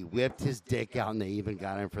 He whipped his dick out, and they even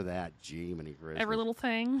got him for that. Gee, many Christmas. Every little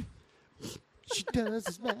thing. She does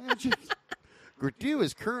his magic. Gurdu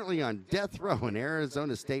is currently on death row in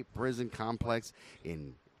Arizona State Prison Complex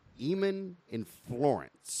in Eamon in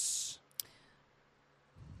Florence.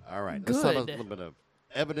 All right, let's talk about a Good. little bit of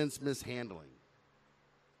evidence mishandling.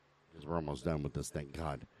 Because we're almost done with this, thank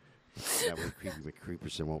God. That way Creepy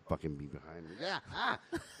McCreeperson won't fucking be behind me. Yeah,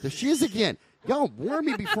 there she is again. Y'all warn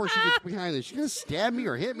me before she gets behind this. She's going to stab me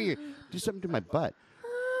or hit me or do something to my butt.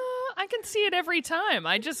 I can see it every time.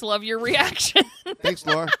 I just love your reaction. Thanks,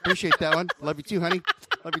 Laura. Appreciate that one. Love you too, honey.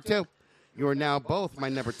 Love you too. You are now both my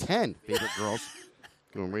number 10 favorite girls.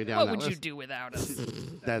 Going way down What that would you list. do without us?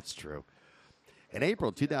 That's true. In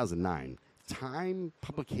April 2009, Time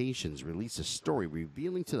Publications released a story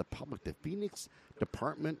revealing to the public the Phoenix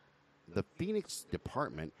Department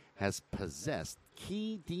has possessed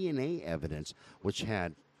key DNA evidence which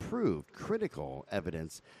had proved critical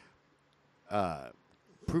evidence,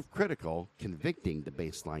 convicting the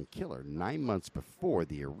baseline killer 9 months before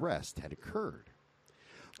the arrest had occurred.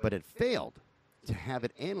 But it failed to have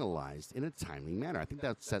it analyzed in a timely manner. I think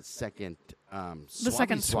that's that second The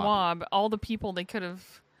second swab, all the people they could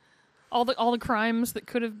have, all the crimes that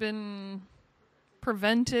could have been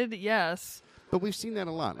prevented. Yes, But we've seen that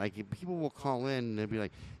a lot. Like, people will call in and they'll be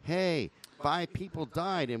like, hey, 5 people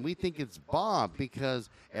died, and we think it's Bob because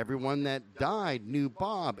everyone that died knew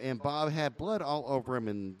Bob, and Bob had blood all over him.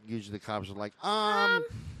 And usually the cops are like,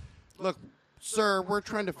 look, sir, we're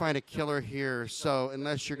trying to find a killer here, so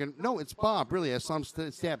unless you're going to... No, it's Bob, really. I saw him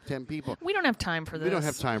stab 10 people. we don't have time for this. We don't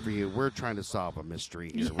have time for you. We're trying to solve a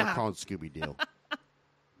mystery here. We're Yeah. calling Scooby-Doo.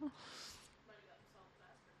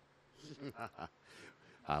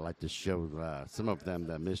 I like to show some of them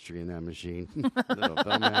the mystery in that machine. Little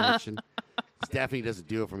Velma action. Stephanie doesn't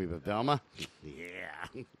do it for me, but Velma,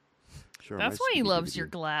 yeah. Sure, That's my why he Scooby-Doo loves can your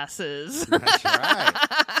do. glasses. That's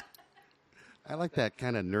right. I like that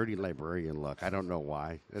kind of nerdy librarian look. I don't know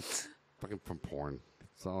why. It's fucking from porn.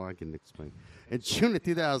 That's all I can explain. In June of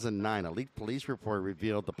 2009, a leaked police report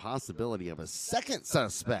revealed the possibility of a second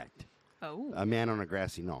suspect, Oh, a man on a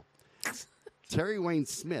grassy knoll. Terry Wayne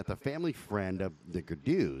Smith, a family friend of the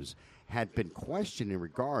Gadoos, had been questioned in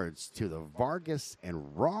regards to the Vargas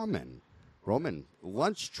and Roman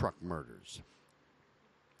lunch truck murders.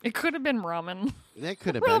 it could have been ramen. That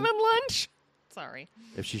could have Ramen been. lunch. Sorry.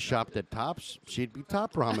 If she shopped at Tops, she'd be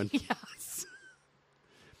Top Ramen. Yes.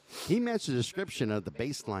 He matched the description of the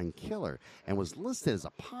baseline killer and was listed as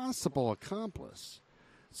a possible accomplice.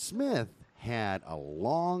 Smith had a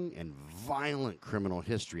long and violent criminal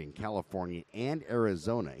history in California and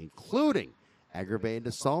Arizona, including aggravated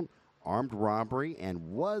assault, armed robbery, and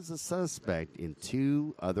was a suspect in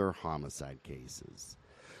 2 other homicide cases.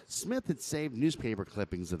 Smith had saved newspaper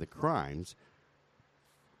clippings of the crimes.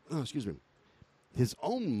 Oh, excuse me. His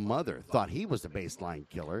own mother thought he was the baseline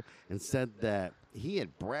killer and said that he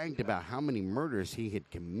had bragged about how many murders he had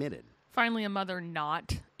committed. Finally, a mother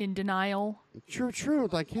not in denial. True.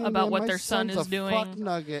 Like, hey, About man, what my their son son's is a doing. fuck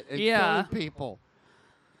nugget and Yeah. killing people.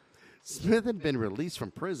 Smith had been released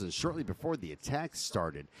from prison shortly before the attack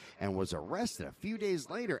started and was arrested a few days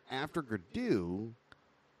later after Gurdue.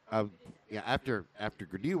 After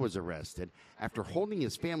Gurdue was arrested after holding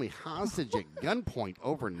his family hostage at gunpoint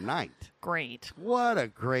overnight. Great. What a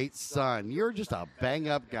great son! You're just a bang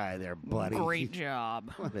up guy there, buddy. Great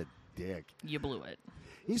job. What a dick. You blew it.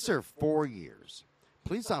 He served 4 years.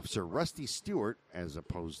 Police officer Rusty Stewart, as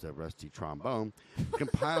opposed to Rusty Trombone,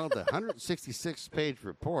 compiled a 166-page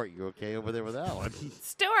report. You okay over there with that one?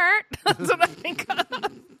 Stuart. That's what I think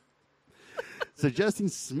of. Suggesting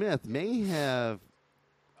Smith may have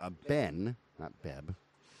been, not Beb.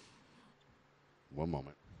 One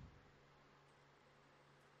moment.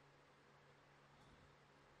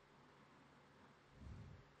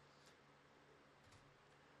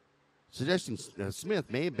 Suggesting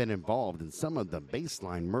Smith may have been involved in some of the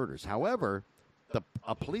baseline murders. However,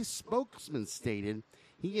 a police spokesman stated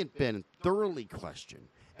he had been thoroughly questioned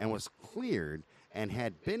and was cleared and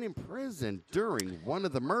had been in prison during one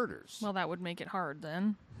of the murders. Well, that would make it hard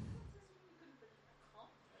then.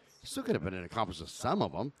 Still could have been an accomplice of some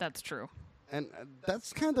of them. That's true. And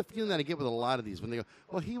that's kind of the feeling that I get with a lot of these when they go,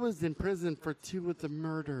 well, he was in prison for 2 of the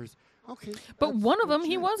murders. Okay. But that's one of them,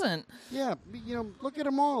 he legit. wasn't. Yeah, look at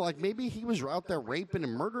them all. Like, maybe he was out there raping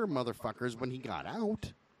and murdering motherfuckers when he got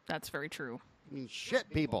out. That's very true. I mean, shit,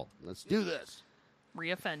 people. Let's do this.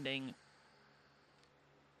 Reoffending.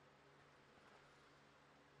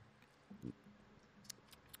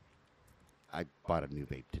 I bought a new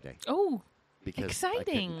vape today. Oh, Because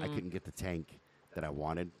exciting. I couldn't get the tank that I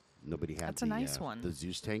wanted. Nobody had That's a nice one. The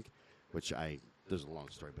Zeus tank, which there's a long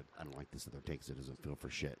story, but I don't like this other tank because it doesn't feel for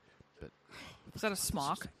shit. But is that a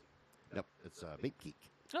smock? Yep, it's Vape Geek.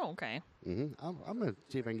 Oh, okay. I'm going to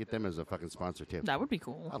see if I can get them as a fucking sponsor, too. That would be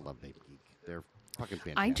cool. I love Vape Geek. They're fucking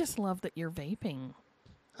fantastic. I just love that you're vaping.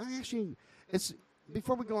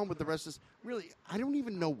 Before we go on with the rest of this, really, I don't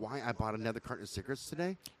even know why I bought another carton of cigarettes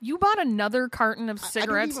today. You bought another carton of I don't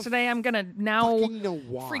cigarettes even today. I'm going to now fucking know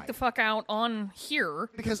why. freak the fuck out on here.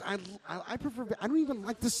 Because I prefer, I don't even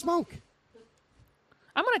like to smoke.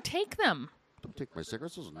 I'm going to take them. Don't take my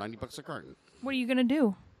cigarettes. Those are $90 a carton. What are you going to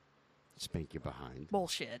do? Spank you behind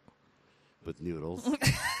Bullshit. with noodles.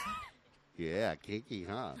 Yeah, kinky,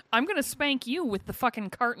 huh? I'm going to spank you with the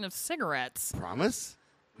fucking carton of cigarettes. Promise?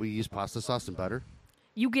 We use pasta sauce and butter?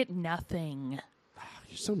 You get nothing.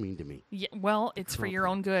 You're so mean to me. Yeah, well, it's for your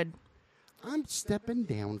own good. I'm stepping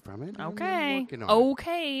down from it. I'm Okay. working on it.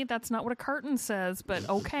 Okay. That's not what a carton says, but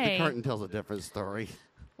okay. The carton tells a different story.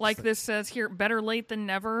 Like this says here, better late than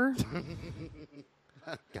never.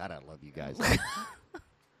 God, I love you guys.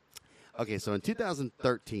 Okay, so in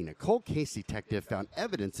 2013, a cold case detective found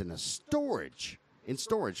evidence in storage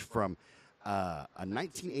from a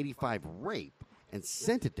 1985 rape and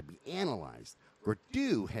sent it to be analyzed.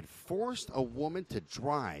 Gurdue had forced a woman to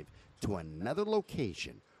drive to another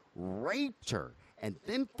location, raped her, and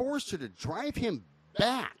then forced her to drive him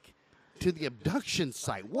back to the abduction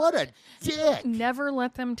site. What a dick! Never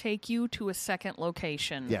let them take you to a second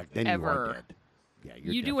location. Yeah, then ever. you are dead. Yeah,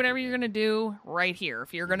 You do whatever you're going to do right here.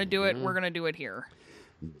 If you're going to do it, we're going to do it here.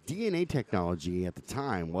 DNA technology at the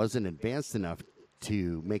time wasn't advanced enough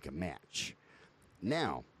to make a match.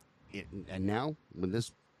 Now, when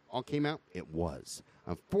this all came out, it was.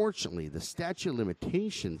 Unfortunately, the statute of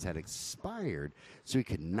limitations had expired, so he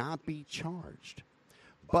could not be charged.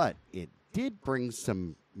 But it did bring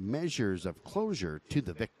some measures of closure to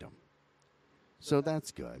the victim. So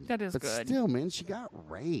that's good. That is but good. Still, man, she got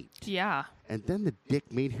raped. Yeah. And then the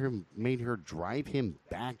dick made her drive him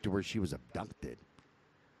back to where she was abducted.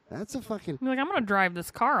 That's a fucking... You're like, I'm going to drive this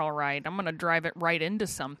car all right. I'm going to drive it right into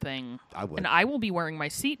something. I would. And I will be wearing my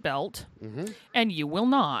seatbelt, and you will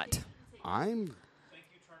not. I'm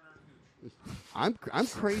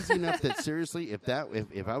crazy enough that seriously,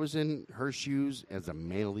 if I was in her shoes as a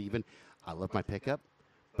male, even I love my pickup,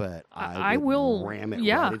 but I will ram it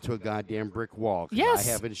yeah. right into a goddamn brick wall. 'Cause Yes.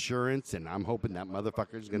 I have insurance, and I'm hoping that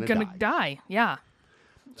motherfucker's gonna Die. Yeah.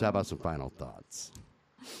 So how about some final thoughts?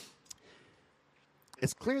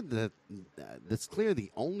 It's clear that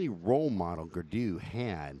the only role models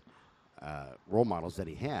that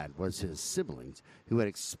he had was his siblings, who had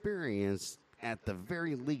experienced, at the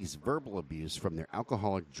very least, verbal abuse from their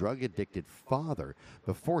alcoholic, drug-addicted father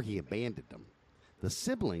before he abandoned them. The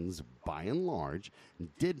siblings, by and large,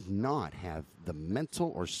 did not have the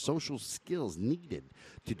mental or social skills needed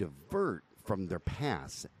to divert from their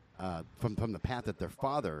past, from the path that their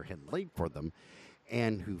father had laid for them,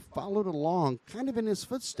 and who followed along kind of in his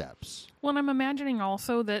footsteps. Well, and I'm imagining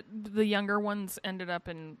also that the younger ones ended up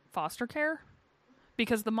in foster care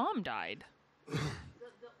because the mom died.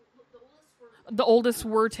 The oldest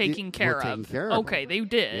were taken care of. Okay, they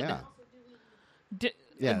did.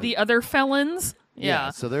 Yeah. The other felons?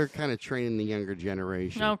 Yeah. So they're kind of training the younger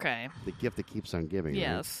generation. Okay. The gift that keeps on giving.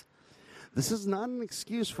 Yes. Right? This is not an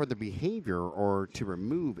excuse for the behavior or to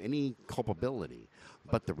remove any culpability.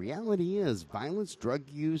 But the reality is violence, drug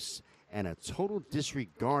use, and a total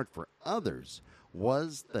disregard for others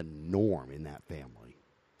was the norm in that family.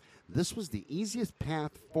 This was the easiest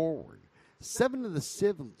path forward. 7 of the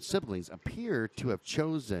siblings appear to have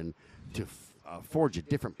chosen to forge a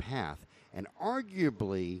different path, an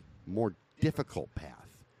arguably more difficult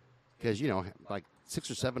path. Because, like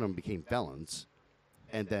 6 or 7 of them became felons,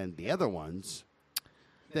 and then the other ones,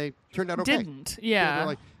 they turned out okay. Didn't, yeah. They're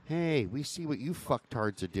like, hey, we see what you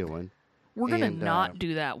fucktards are doing. We're going to not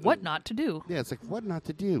do that. What not to do. Yeah, it's like, what not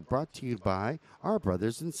to do, brought to you by our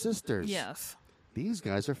brothers and sisters. Yes. These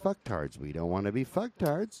guys are fucktards. We don't want to be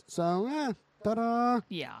fucktards, so, ta-da.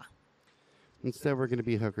 Yeah. Instead, we're going to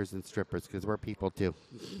be hookers and strippers because we're people, too.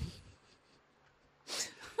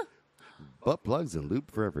 Butt plugs and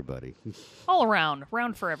lube for everybody. All around.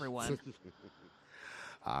 Round for everyone.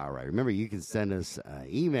 All right. Remember, you can send us an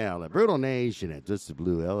email at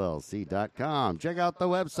brutalnation@twistedbluellc.com. Check out the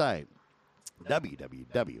website,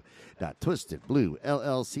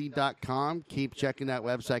 www.twistedbluellc.com. Keep checking that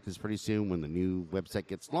website because pretty soon when the new website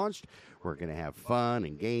gets launched, we're going to have fun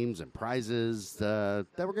and games and prizes that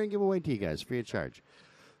we're going to give away to you guys free of charge.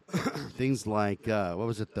 Things like, what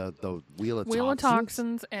was it, the Wheel of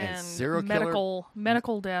Toxins and serial medical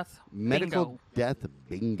death Medical Death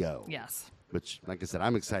Bingo. Yes. Which, like I said,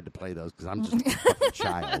 I'm excited to play those because I'm just a fucking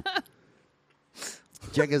child.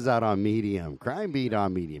 Check us out on Medium, Crime Beat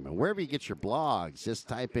on Medium, and wherever you get your blogs, just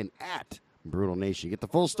type in @Brutal Nation. You get the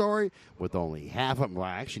full story with only half of, well,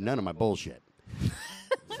 actually none of my bullshit.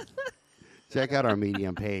 Check out our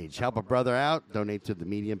Medium page. Help a brother out. Donate to the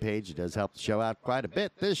Medium page. It does help the show out quite a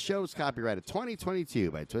bit. This show is copyrighted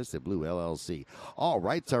 2022 by Twisted Blue LLC. All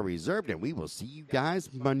rights are reserved, and we will see you guys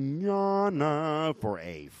mañana for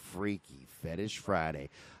a Freaky Fetish Friday.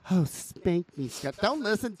 Oh, spank me, Scott. Don't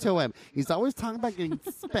listen to him. He's always talking about getting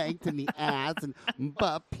spanked in the ass and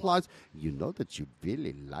butt plugs. You know that you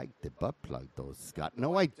really like the butt plug, though, Scott.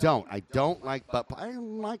 No, I don't. I don't like butt plugs. I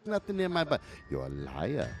don't like nothing in my butt. You're a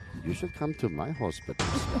liar. You should come to my hospital,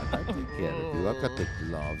 Scott. I take care of you. I've got the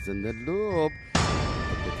gloves and the lube.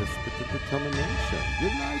 The determination. You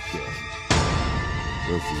like it.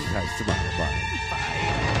 We'll see you guys tomorrow. Bye.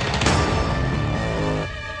 Bye.